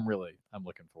 So I'm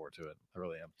looking forward to it. I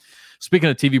really am. Speaking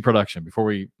of TV production, before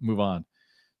we move on,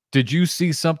 did you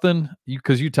see something?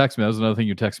 Because you texted me. That was another thing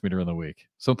you texted me during the week.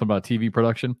 Something about TV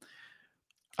production.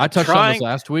 I touched on this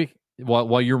last week.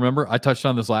 While you remember, I touched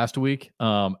on this last week.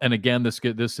 And again, this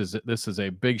is a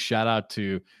big shout out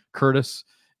to Curtis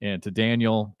and to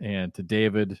Daniel and to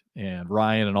David and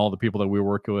Ryan and all the people that we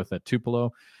work with at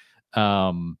Tupelo.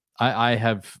 I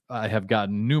have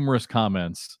gotten numerous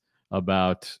comments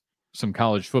about some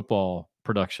college football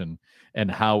production and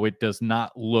how it does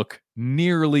not look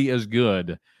nearly as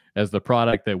good as the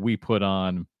product that we put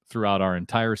on throughout our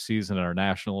entire season at our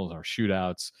nationals, our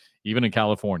shootouts, even in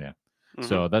California. Mm-hmm.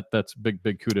 So that's big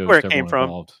kudos where it to came everyone from.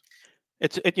 involved.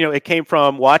 It came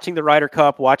from watching the Ryder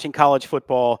Cup, watching college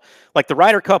football. Like the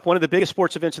Ryder Cup, one of the biggest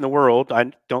sports events in the world.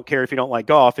 I don't care if you don't like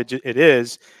golf, it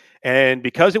is. And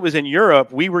because it was in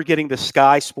Europe, we were getting the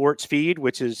Sky Sports feed,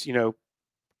 which is,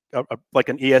 like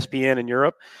an ESPN in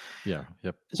Europe. Yeah.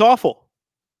 Yep. It's awful.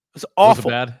 It was awful.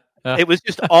 Was it bad? It was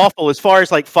just awful as far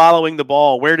as like following the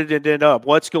ball. Where did it end up?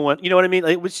 What's going? You know what I mean?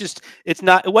 It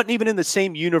wasn't even in the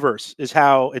same universe as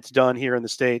how it's done here in the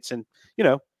States. And,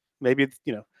 maybe,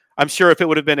 I'm sure if it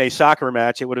would have been a soccer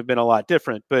match, it would have been a lot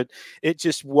different, but it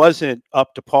just wasn't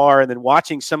up to par. And then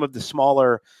watching some of the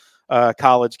smaller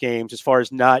college games, as far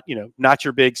as not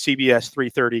your big CBS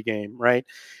 3:30 game, right?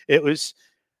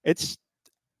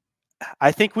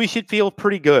 I think we should feel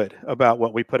pretty good about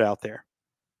what we put out there.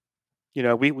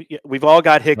 We've all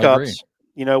got hiccups.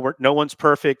 No one's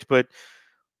perfect, but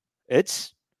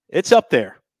it's up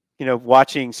there.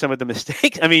 Watching some of the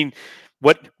mistakes. I mean,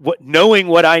 knowing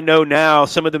what I know now,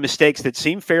 some of the mistakes that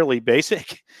seem fairly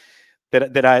basic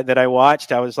that I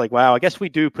watched, I was like, wow, I guess we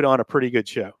do put on a pretty good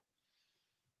show.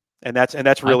 And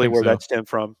that's really where that stemmed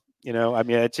from. I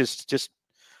mean, it's just.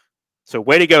 So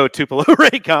way to go, Tupelo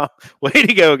Raycom. Way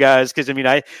to go, guys. Because, I mean,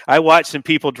 I watched some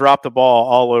people drop the ball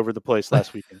all over the place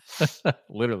last weekend.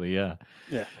 Literally, yeah.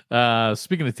 Yeah.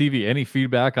 Speaking of TV, any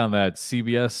feedback on that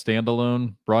CBS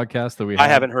standalone broadcast that we had? I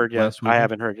haven't heard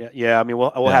yet. Yeah, I mean,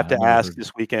 we'll have to ask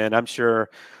this weekend. I'm sure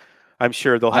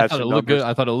they'll have some numbers.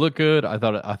 I thought it looked good. I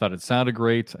thought it sounded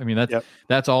great. I mean,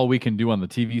 that's all we can do on the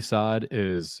TV side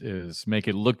is make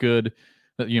it look good.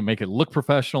 Make it look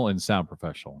professional and sound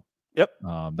professional. Yep.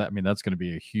 That's going to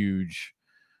be a huge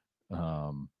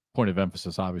point of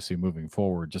emphasis, obviously, moving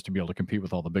forward, just to be able to compete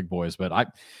with all the big boys. But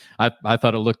I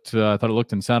thought it looked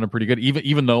and sounded pretty good.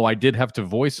 Even though I did have to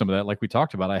voice some of that, like we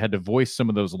talked about, I had to voice some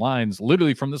of those lines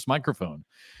literally from this microphone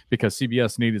because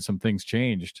CBS needed some things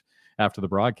changed after the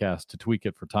broadcast to tweak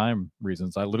it for time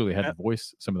reasons. I literally had to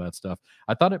voice some of that stuff.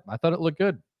 I thought it looked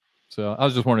good. So I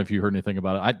was just wondering if you heard anything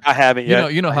about it. I haven't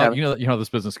yet. You know how this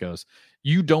business goes.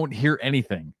 You don't hear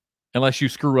anything unless you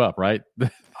screw up, right?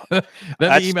 Then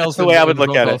that's the way I would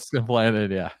look at it.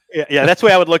 Yeah, that's the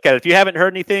way I would look at it. If you haven't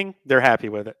heard anything, they're happy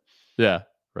with it. Yeah,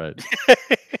 right.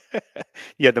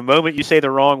 Yeah, the moment you say the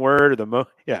wrong word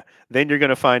then you're going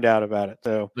to find out about it.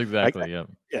 So exactly,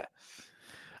 yeah.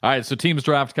 All right, so teams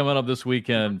draft coming up this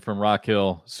weekend from Rock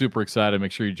Hill. Super excited.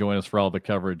 Make sure you join us for all the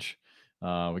coverage. We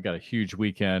got a huge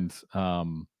weekend.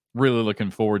 Really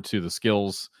looking forward to the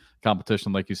skills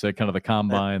competition, like you said, kind of the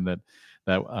combine that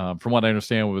from what I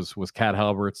understand was Kat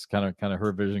Halbert's kind of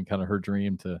her vision, kind of her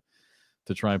dream to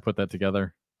try and put that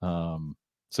together.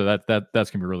 So that's gonna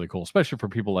be really cool, especially for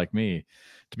people like me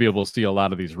to be able to see a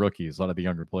lot of these rookies, a lot of the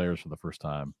younger players for the first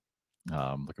time.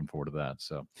 Looking forward to that.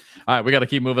 So, all right, we got to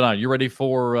keep moving on. You ready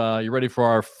for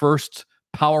our first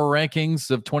power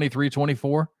rankings of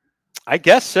 23-24? I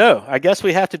guess so. I guess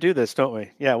we have to do this, don't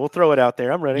we? Yeah, we'll throw it out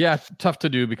there. I'm ready. Yeah, tough to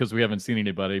do because we haven't seen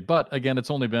anybody. But again,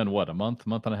 it's only been a month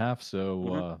and a half,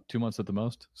 so 2 months at the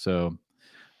most. So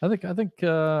I think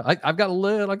I've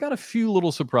got a few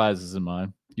little surprises in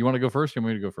mind. You want to go first? Or you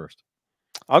want me to go first?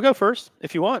 I'll go first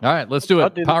if you want. All right, let's do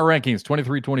it. Power rankings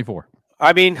 23-24.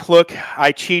 I mean, look,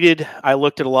 I cheated. I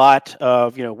looked at a lot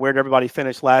of where did everybody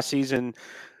finish last season.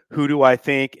 Who do I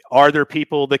think? Are there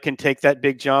people that can take that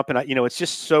big jump? And it's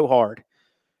just so hard.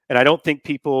 And I don't think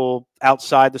people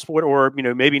outside the sport, or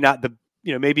maybe not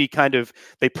maybe kind of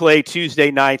they play Tuesday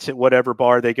nights at whatever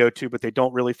bar they go to, but they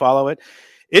don't really follow it.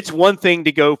 It's one thing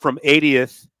to go from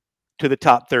 80th to the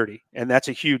top 30, and that's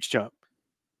a huge jump.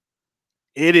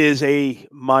 It is a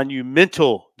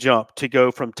monumental jump to go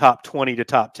from top 20 to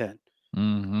top 10.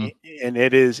 Mm-hmm. And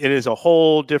it is a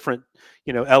whole different,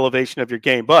 elevation of your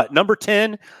game. But number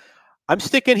 10, I'm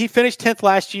sticking. He finished 10th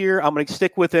last year. I'm going to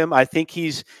stick with him. I think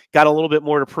he's got a little bit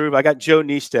more to prove. I got Joe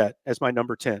Neistat as my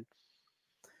number 10.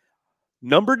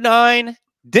 Number 9,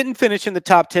 didn't finish in the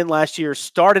top 10 last year.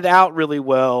 Started out really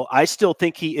well. I still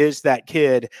think he is that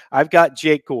kid. I've got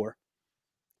Jake Gore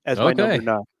as my number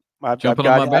 9. Jumping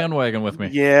on my bandwagon with me.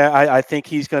 Yeah, I think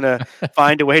he's going to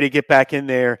find a way to get back in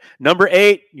there. Number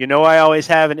 8, I always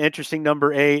have an interesting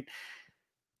number 8.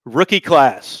 Rookie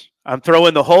class. I'm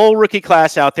throwing the whole rookie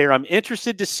class out there. I'm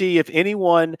interested to see if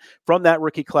anyone from that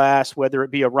rookie class, whether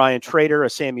it be a Ryan Trader, a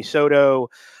Sammy Soto,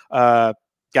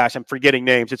 gosh, I'm forgetting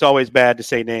names. It's always bad to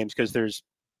say names because there's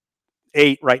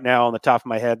 8 right now on the top of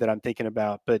my head that I'm thinking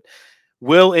about. But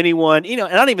will anyone, and I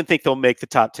don't even think they'll make the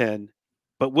top 10,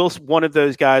 but will one of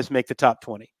those guys make the top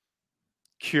 20?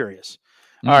 Curious.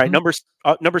 All right,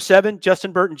 number 7,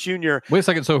 Justin Burton Jr. Wait a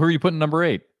second. So who are you putting number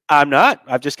 8? I'm not.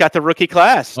 I've just got the rookie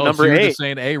class. Number so you're 8. Just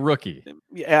saying a rookie.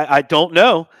 Yeah, I don't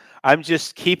know. I'm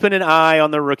just keeping an eye on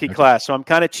the rookie class. So I'm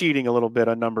kind of cheating a little bit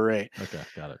on number 8. Okay,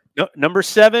 got it. No, number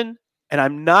 7, and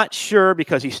I'm not sure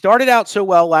because he started out so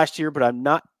well last year, but I'm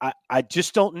not. I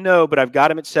just don't know, but I've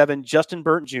got him at 7, Justin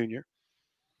Burton Jr.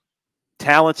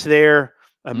 Talent's there.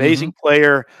 Amazing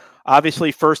player.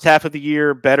 Obviously, first half of the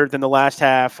year better than the last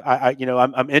half.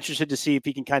 I'm interested to see if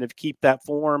he can kind of keep that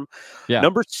form. Yeah.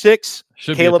 Number 6,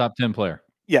 should Caleb, be a top 10 player.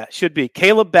 Yeah, should be.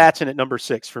 Caleb Batson at number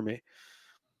 6 for me.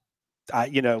 I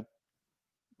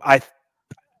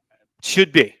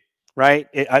should be right.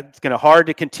 It's going to hard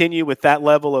to continue with that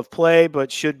level of play,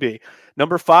 but should be.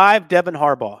 Number 5, Devin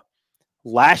Harbaugh.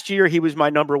 Last year, he was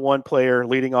my number 1 player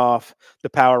leading off the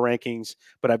power rankings,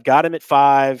 but I've got him at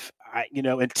 5.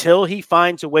 Until he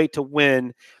finds a way to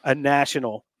win a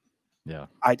national,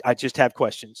 I just have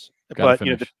questions.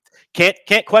 Gotta but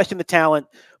can't question the talent,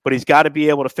 but he's got to be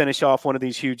able to finish off one of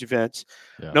these huge events.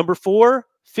 Yeah. Number 4,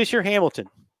 Fisher Hamilton,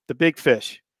 the big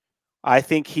fish. I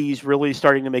think he's really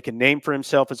starting to make a name for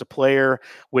himself as a player.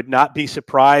 Would not be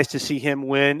surprised to see him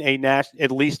win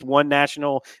at least one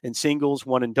national in singles,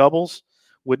 one in doubles.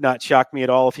 Would not shock me at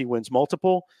all if he wins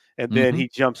multiple. And then he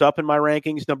jumps up in my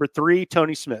rankings. Number 3,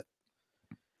 Tony Smith.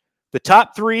 The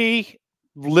top 3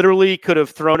 literally could have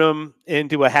thrown him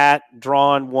into a hat,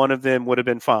 drawn. One of them would have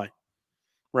been fine,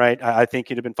 right? I think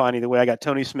he'd have been fine either way. I got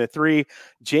Tony Smith 3,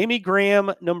 Jamie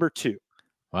Graham number 2.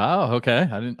 Wow.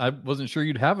 Okay. I wasn't sure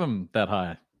you'd have him that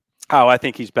high. Oh, I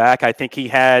think he's back. I think he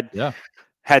had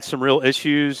some real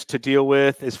issues to deal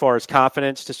with as far as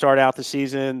confidence to start out the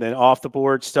season, then off the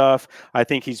board stuff. I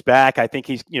think he's back. I think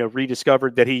he's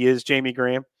rediscovered that he is Jamie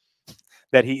Graham,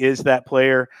 that he is that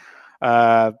player.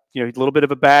 A little bit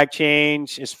of a bag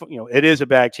change. It is a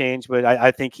bag change, but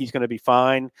I think he's going to be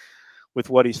fine with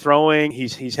what he's throwing.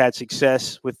 He's had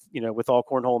success with all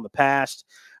cornhole in the past.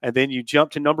 And then you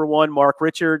jump to number 1, Mark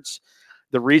Richards.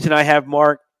 The reason I have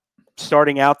Mark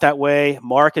starting out that way,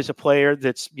 Mark is a player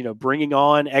that's bringing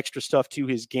on extra stuff to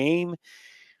his game.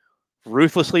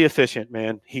 Ruthlessly efficient,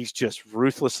 man. He's just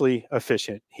ruthlessly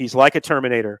efficient. He's like a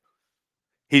Terminator.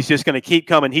 He's just going to keep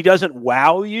coming. He doesn't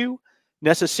wow you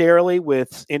necessarily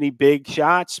with any big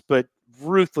shots, but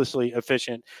ruthlessly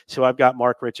efficient. So I've got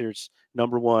Mark Richards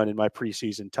number 1 in my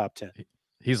preseason top 10.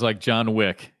 He's like John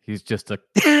Wick. He's just a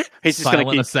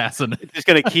silent assassin. He's just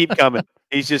going to keep coming.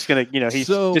 He's just going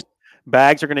to,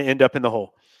 bags are going to end up in the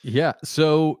hole. Yeah.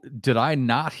 So did I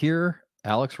not hear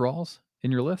Alex Rawls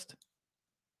in your list?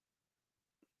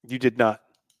 You did not.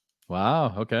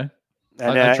 Wow. Okay.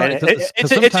 And,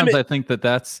 sometimes I think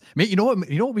that's. I mean, you know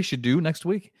what we should do next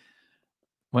week?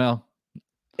 Well,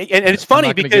 and it's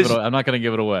funny because I'm not going to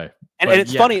give it away. And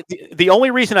it's funny. The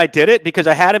only reason I did it because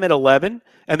I had him at 11,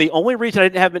 and the only reason I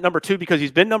didn't have him at number 2 because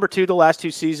he's been number 2 the last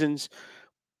 2 seasons.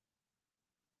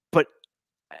 But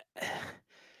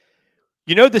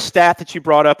the stat that you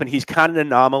brought up, and he's kind of an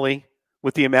anomaly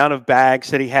with the amount of bags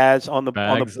that he has on the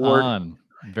board.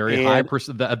 Very high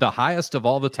the highest of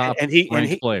all the top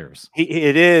ranked players.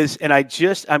 It is, and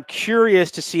I'm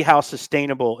curious to see how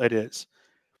sustainable it is.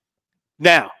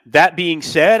 Now, that being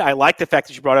said, I like the fact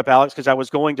that you brought up Alex because I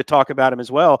was going to talk about him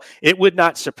as well. It would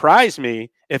not surprise me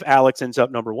if Alex ends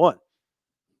up number 1.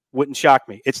 Wouldn't shock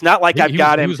me. It's not like I've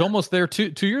got him. He was almost there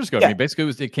 2 years ago. Yeah. I mean, basically,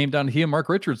 it came down to he and Mark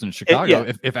Richards in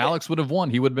Chicago. If Alex would have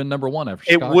won, he would have been number 1 after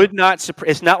Chicago. It would not.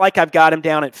 It's not like I've got him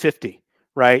down at 50,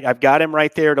 right? I've got him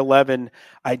right there at 11.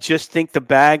 I just think the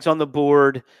bags on the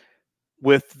board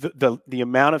with the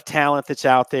amount of talent that's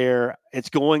out there,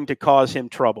 it's going to cause him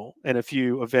trouble in a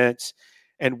few events.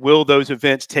 And will those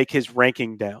events take his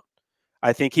ranking down?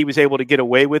 I think he was able to get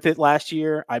away with it last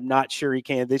year. I'm not sure he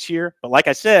can this year. But like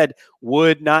I said,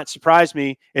 would not surprise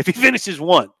me if he finishes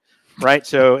 1. Right.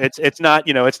 So it's not,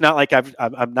 it's not like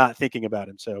I'm not thinking about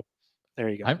him. So there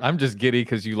you go. I'm just giddy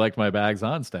because you like my bags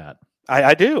on stat.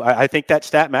 I do. I think that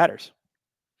stat matters.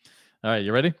 All right.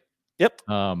 You ready? Yep.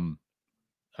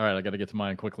 All right, I got to get to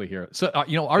mine quickly here. So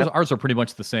ours are pretty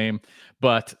much the same,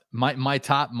 but my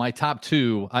top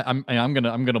 2, I'm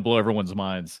gonna blow everyone's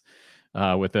minds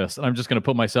with this, and I'm just gonna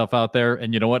put myself out there.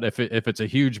 And you know what? If it's a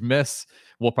huge miss,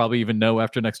 we'll probably even know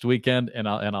after next weekend, and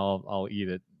I'll eat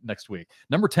it next week.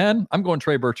 Number 10, I'm going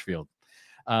Trey Birchfield.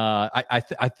 I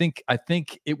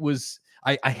think it was.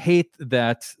 I hate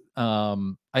that.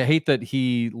 I hate that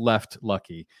he left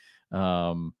Lucky.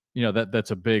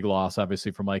 That's a big loss,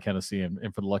 obviously, for Mike Hennessy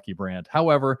and for the Lucky brand.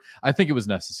 However, I think it was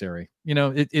necessary.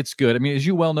 It's good. I mean, as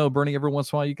you well know, Bernie, every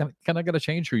once in a while, you kind of got to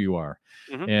change who you are,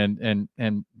 and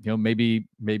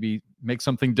maybe make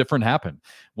something different happen.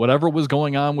 Whatever was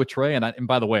going on with Trey, and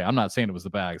by the way, I'm not saying it was the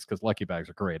bags, because Lucky bags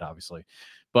are great, obviously,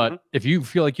 but if you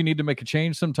feel like you need to make a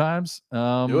change sometimes,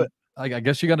 do it. I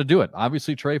guess you got to do it.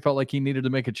 Obviously, Trey felt like he needed to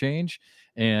make a change,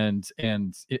 and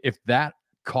if that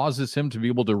causes him to be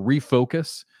able to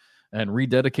refocus and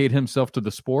rededicate himself to the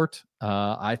sport,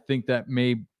 I think that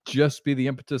may just be the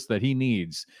impetus that he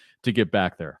needs to get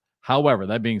back there. However,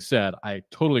 that being said, I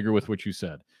totally agree with what you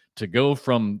said. To go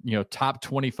from top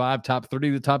 25, top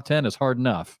 30 to top 10 is hard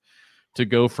enough. To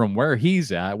go from where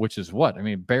he's at, which is what? I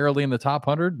mean, barely in the top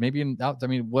 100, maybe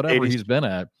whatever 80s. he's been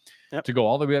at, to go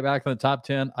all the way back in the top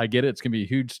 10, I get it. It's going to be a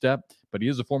huge step, but he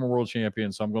is a former world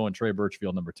champion, so I'm going Trey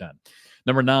Birchfield, number 10.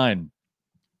 Number 9,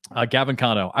 Gavin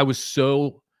Cano. I was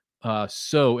so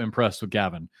impressed with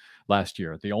Gavin last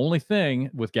year. The only thing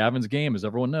with Gavin's game, as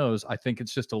everyone knows, I think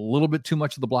it's just a little bit too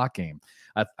much of the block game.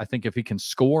 I think if he can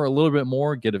score a little bit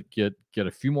more, get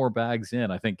a few more bags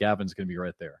in, I think Gavin's going to be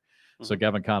right there. So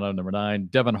Gavin Cano, number 9.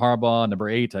 Devin Harbaugh, number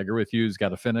 8. I agree with you. He's got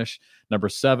to finish. Number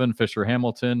 7, Fisher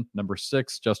Hamilton. Number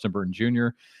 6, Justin Burton Jr.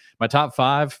 My top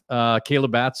 5,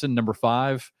 Caleb Batson, number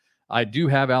 5. I do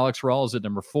have Alex Rawls at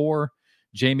number 4.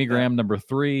 Jamie Graham, number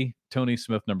 3. Tony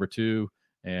Smith, number 2.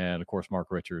 And, of course, Mark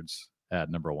Richards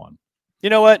at number 1. You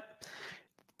know what?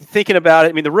 Thinking about it,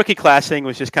 I mean, the rookie class thing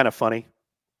was just kind of funny,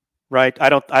 right? I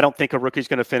don't think a rookie's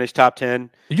going to finish top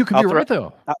 10. You could be right,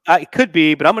 though. I could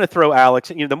be, but I'm going to throw Alex.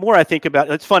 The more I think about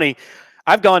it, it's funny.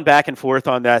 I've gone back and forth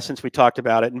on that since we talked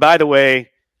about it. And by the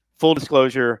way, full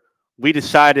disclosure, we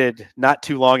decided not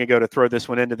too long ago to throw this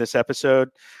one into this episode.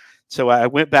 So I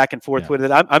went back and forth with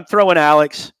it. I'm throwing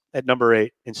Alex at number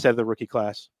 8 instead of the rookie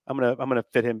class. I'm gonna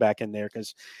fit him back in there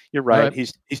because you're right.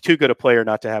 He's too good a player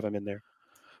not to have him in there.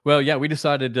 Well, yeah, we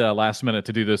decided last minute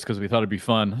to do this because we thought it'd be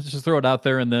fun. Let's just throw it out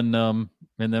there, and then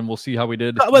we'll see how we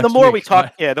did. Well, the more we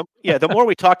talked, the more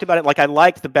we talked about it, like I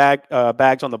liked the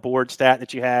bags on the board stat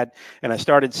that you had, and I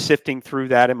started sifting through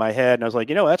that in my head, and I was like,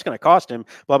 that's going to cost him,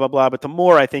 blah blah blah. But the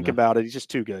more I think about it, he's just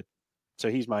too good. So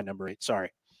he's my number 8.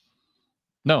 Sorry.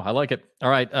 No, I like it. All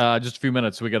right, just a few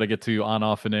minutes. We got to get to on,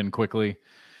 off, and in quickly.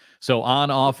 So on,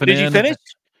 off, and in. Did you finish?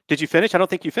 Did you finish? I don't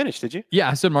think you finished. Did you? Yeah,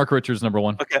 I said Mark Richards, number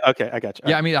 1. Okay, I got you.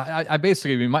 Yeah, I mean, I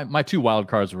basically, my 2 wild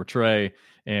cards were Trey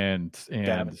and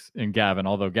Gavin.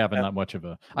 Although Gavin, not much of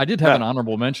a. I did have an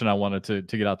honorable mention I wanted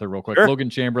to get out there real quick. Sure. Logan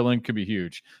Chamberlain could be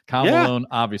huge. Kyle Malone,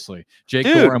 obviously. Jake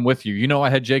Gore, I'm with you. I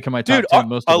had Jake in my top 10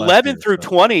 most of 11 through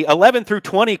 20. 11 through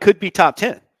 20 could be top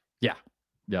 10. Yeah.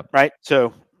 Yep. Right.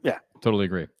 So yeah, totally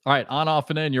agree. All right, on, off,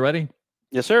 and in. You ready?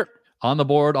 Yes, sir. On the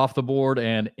board, off the board,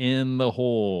 and in the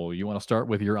hole. You want to start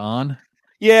with your on?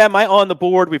 Yeah, my on the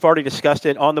board, we've already discussed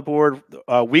it. On the board,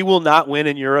 we will not win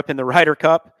in Europe in the Ryder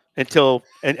Cup until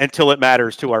it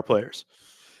matters to our players.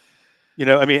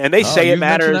 And they say it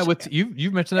matters.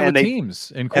 You've mentioned that with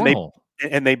teams in Cornhole.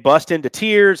 And they bust into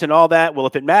tears and all that. Well,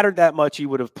 if it mattered that much, you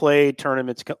would have played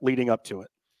tournaments leading up to it,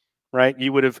 right?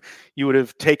 You would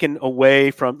have taken away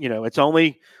from, it's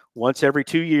only once every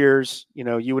 2 years,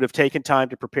 you would have taken time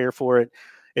to prepare for it.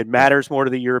 It matters more to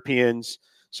the Europeans.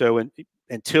 So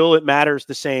until it matters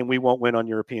the same, we won't win on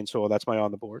European soil. That's my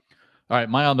on the board. All right,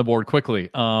 my on the board quickly.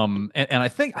 And I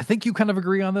think you kind of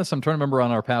agree on this. I'm trying to remember on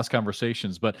our past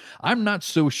conversations, but I'm not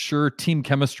so sure team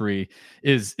chemistry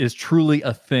is truly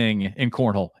a thing in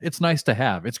cornhole. It's nice to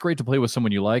have. It's great to play with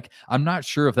someone you like. I'm not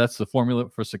sure if that's the formula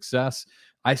for success.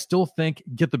 I still think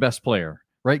get the best player.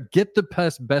 Right? Get the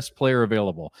best player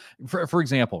available. For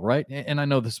example, right? And I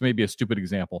know this may be a stupid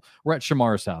example. We're at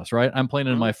Shamar's house, right? I'm playing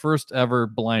in my first ever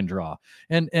blind draw.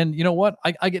 And you know what?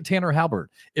 I get Tanner Halbert.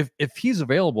 If he's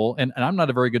available and I'm not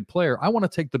a very good player, I want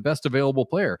to take the best available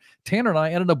player. Tanner and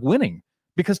I ended up winning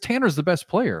because Tanner's the best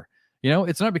player.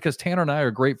 It's not because Tanner and I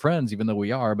are great friends, even though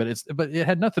we are, but it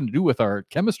had nothing to do with our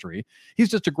chemistry. He's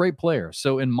just a great player.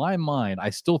 So in my mind, I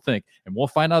still think, and we'll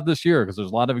find out this year because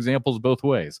there's a lot of examples both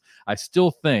ways. I still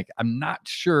think, I'm not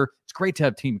sure. It's great to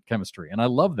have team chemistry, and I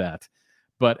love that.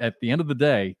 But at the end of the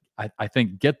day, I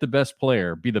think get the best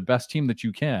player, be the best team that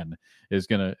you can is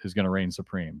gonna reign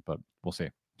supreme. But we'll see.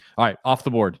 All right, off the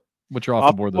board. What's your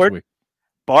off the board this week?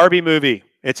 Barbie movie.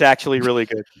 It's actually really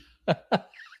good.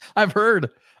 I've heard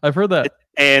that.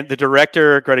 And the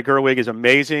director, Greta Gerwig, is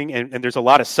amazing. And there's a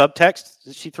lot of subtext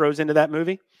that she throws into that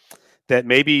movie that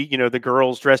maybe, the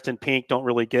girls dressed in pink don't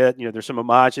really get. There's some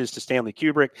homages to Stanley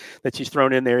Kubrick that she's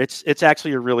thrown in there. It's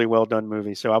actually a really well done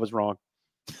movie. So I was wrong.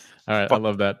 All right, I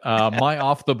love that. My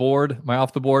off the board,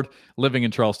 living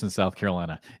in Charleston, South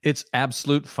Carolina. It's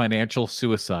absolute financial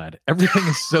suicide. Everything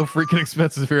is so freaking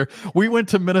expensive here. We went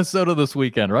to Minnesota this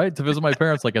weekend, right, to visit my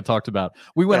parents, like I talked about.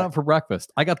 We went out for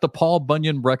breakfast. I got the Paul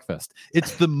Bunyan breakfast.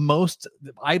 It's the most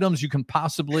items you can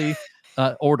possibly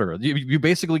order. You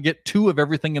basically get 2 of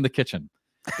everything in the kitchen.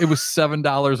 It was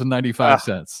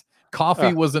 $7.95.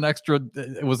 Coffee was an extra.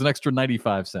 It was an extra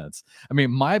 95 cents. I mean,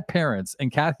 my parents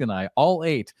and Kathy and I all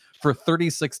ate for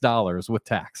 $36 with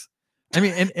tax. I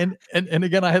mean, and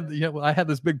again, I had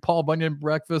this big Paul Bunyan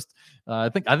breakfast. I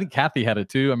think Kathy had it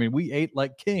too. I mean, we ate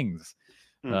like kings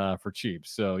for cheap.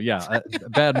 So yeah,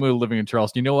 bad mood living in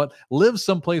Charleston. You know what? Live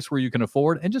someplace where you can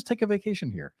afford and just take a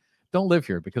vacation here. Don't live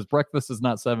here because breakfast is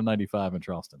not $7.95 in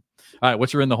Charleston. All right,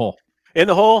 what's your in the hole? In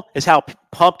the hole is how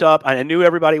pumped up I knew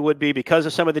everybody would be because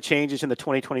of some of the changes in the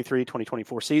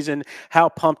 2023-2024 season, how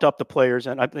pumped up the players.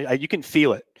 And you can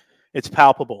feel it. It's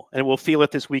palpable. And we'll feel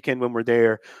it this weekend when we're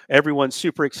there. Everyone's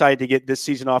super excited to get this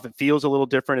season off. It feels a little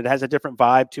different. It has a different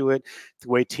vibe to it. The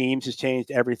way teams has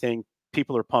changed, everything.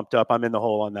 People are pumped up. I'm in the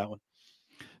hole on that one.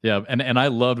 Yeah, and I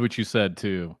loved what you said,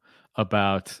 too,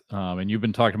 about, and you've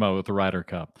been talking about with the Ryder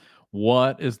Cup.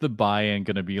 What is the buy-in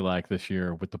going to be like this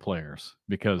year with the players?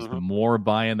 Because the more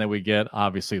buy-in that we get,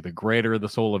 obviously, the greater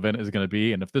this whole event is going to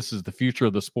be. And if this is the future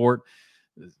of the sport,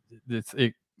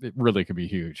 it really could be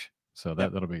huge. So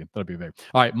that'll be big.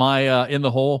 All right, my in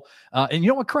the hole, and you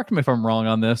know what? Correct me if I'm wrong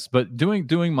on this, but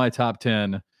doing my top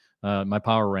 10, my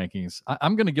power rankings,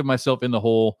 I'm going to give myself in the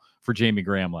hole for Jamie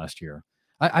Graham last year.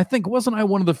 I think, wasn't I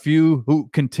one of the few who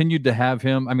continued to have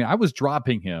him? I mean, I was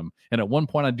dropping him, and at one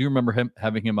point I do remember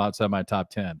having him outside my top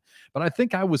 10. But I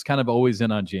think I was kind of always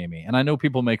in on Jamie. And I know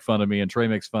people make fun of me, and Trey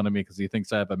makes fun of me because he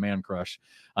thinks I have a man crush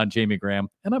on Jamie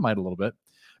Graham, and I might a little bit.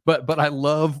 But I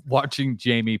love watching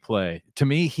Jamie play. To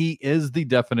me, he is the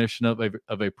definition of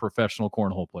a professional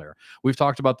cornhole player. We've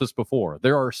talked about this before.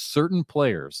 There are certain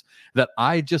players that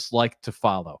I just like to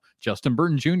follow. Justin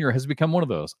Burton Jr. has become one of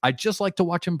those. I just like to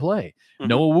watch him play.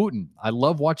 Noah Wooten, I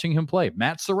love watching him play.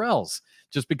 Matt Sorrells,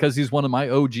 just because he's one of my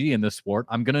OG in this sport,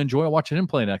 I'm going to enjoy watching him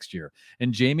play next year.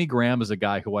 And Jamie Graham is a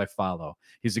guy who I follow.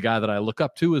 He's a guy that I look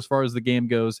up to as far as the game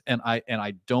goes, and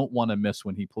I don't want to miss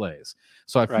when he plays.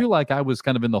 So I feel like I was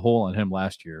kind of in the hole on him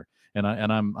last year, and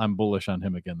I'm bullish on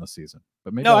him again this season.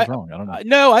 But maybe I was wrong. I don't know.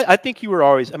 No, I think you were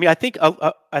always. I mean, I think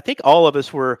all of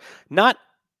us were not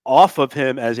off of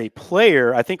him as a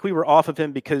player. I think we were off of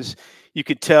him because you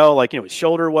could tell, like, his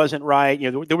shoulder wasn't right.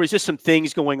 There was just some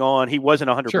things going on. He wasn't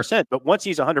 100%. Sure. But once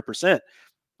he's 100%,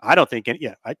 I don't think.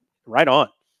 Right on.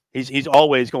 He's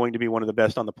always going to be one of the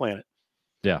best on the planet.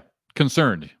 Yeah,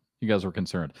 concerned. You guys were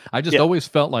concerned. I just always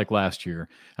felt like last year,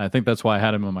 and I think that's why I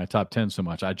had him in my top 10 so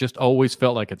much. I just always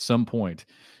felt like at some point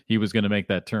he was going to make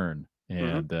that turn,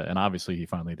 and obviously he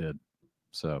finally did.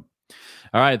 So,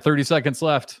 all right, 30 seconds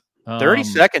left. 30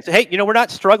 seconds. Hey, we're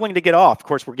not struggling to get off. Of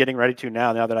course, we're getting ready to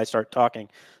now that I start talking.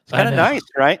 It's kind of nice,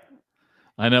 right?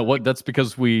 I know. That's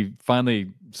because we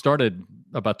finally started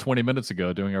about 20 minutes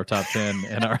ago doing our top 10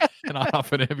 and our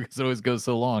off and in because it always goes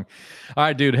so long. All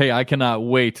right, dude. Hey, I cannot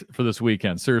wait for this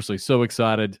weekend. Seriously, so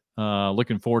excited.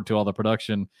 Looking forward to all the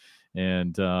production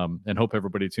and hope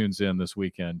everybody tunes in this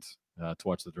weekend to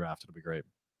watch the draft. It'll be great.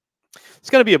 It's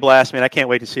going to be a blast, man. I can't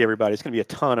wait to see everybody. It's going to be a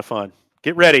ton of fun.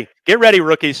 Get ready. Get ready,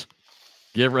 rookies.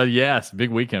 Get ready. Yes,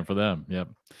 big weekend for them. Yep.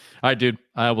 All right, dude.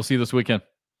 We'll see you this weekend.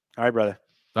 All right, brother.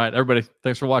 All right, everybody.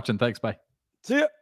 Thanks for watching. Thanks. Bye. See ya.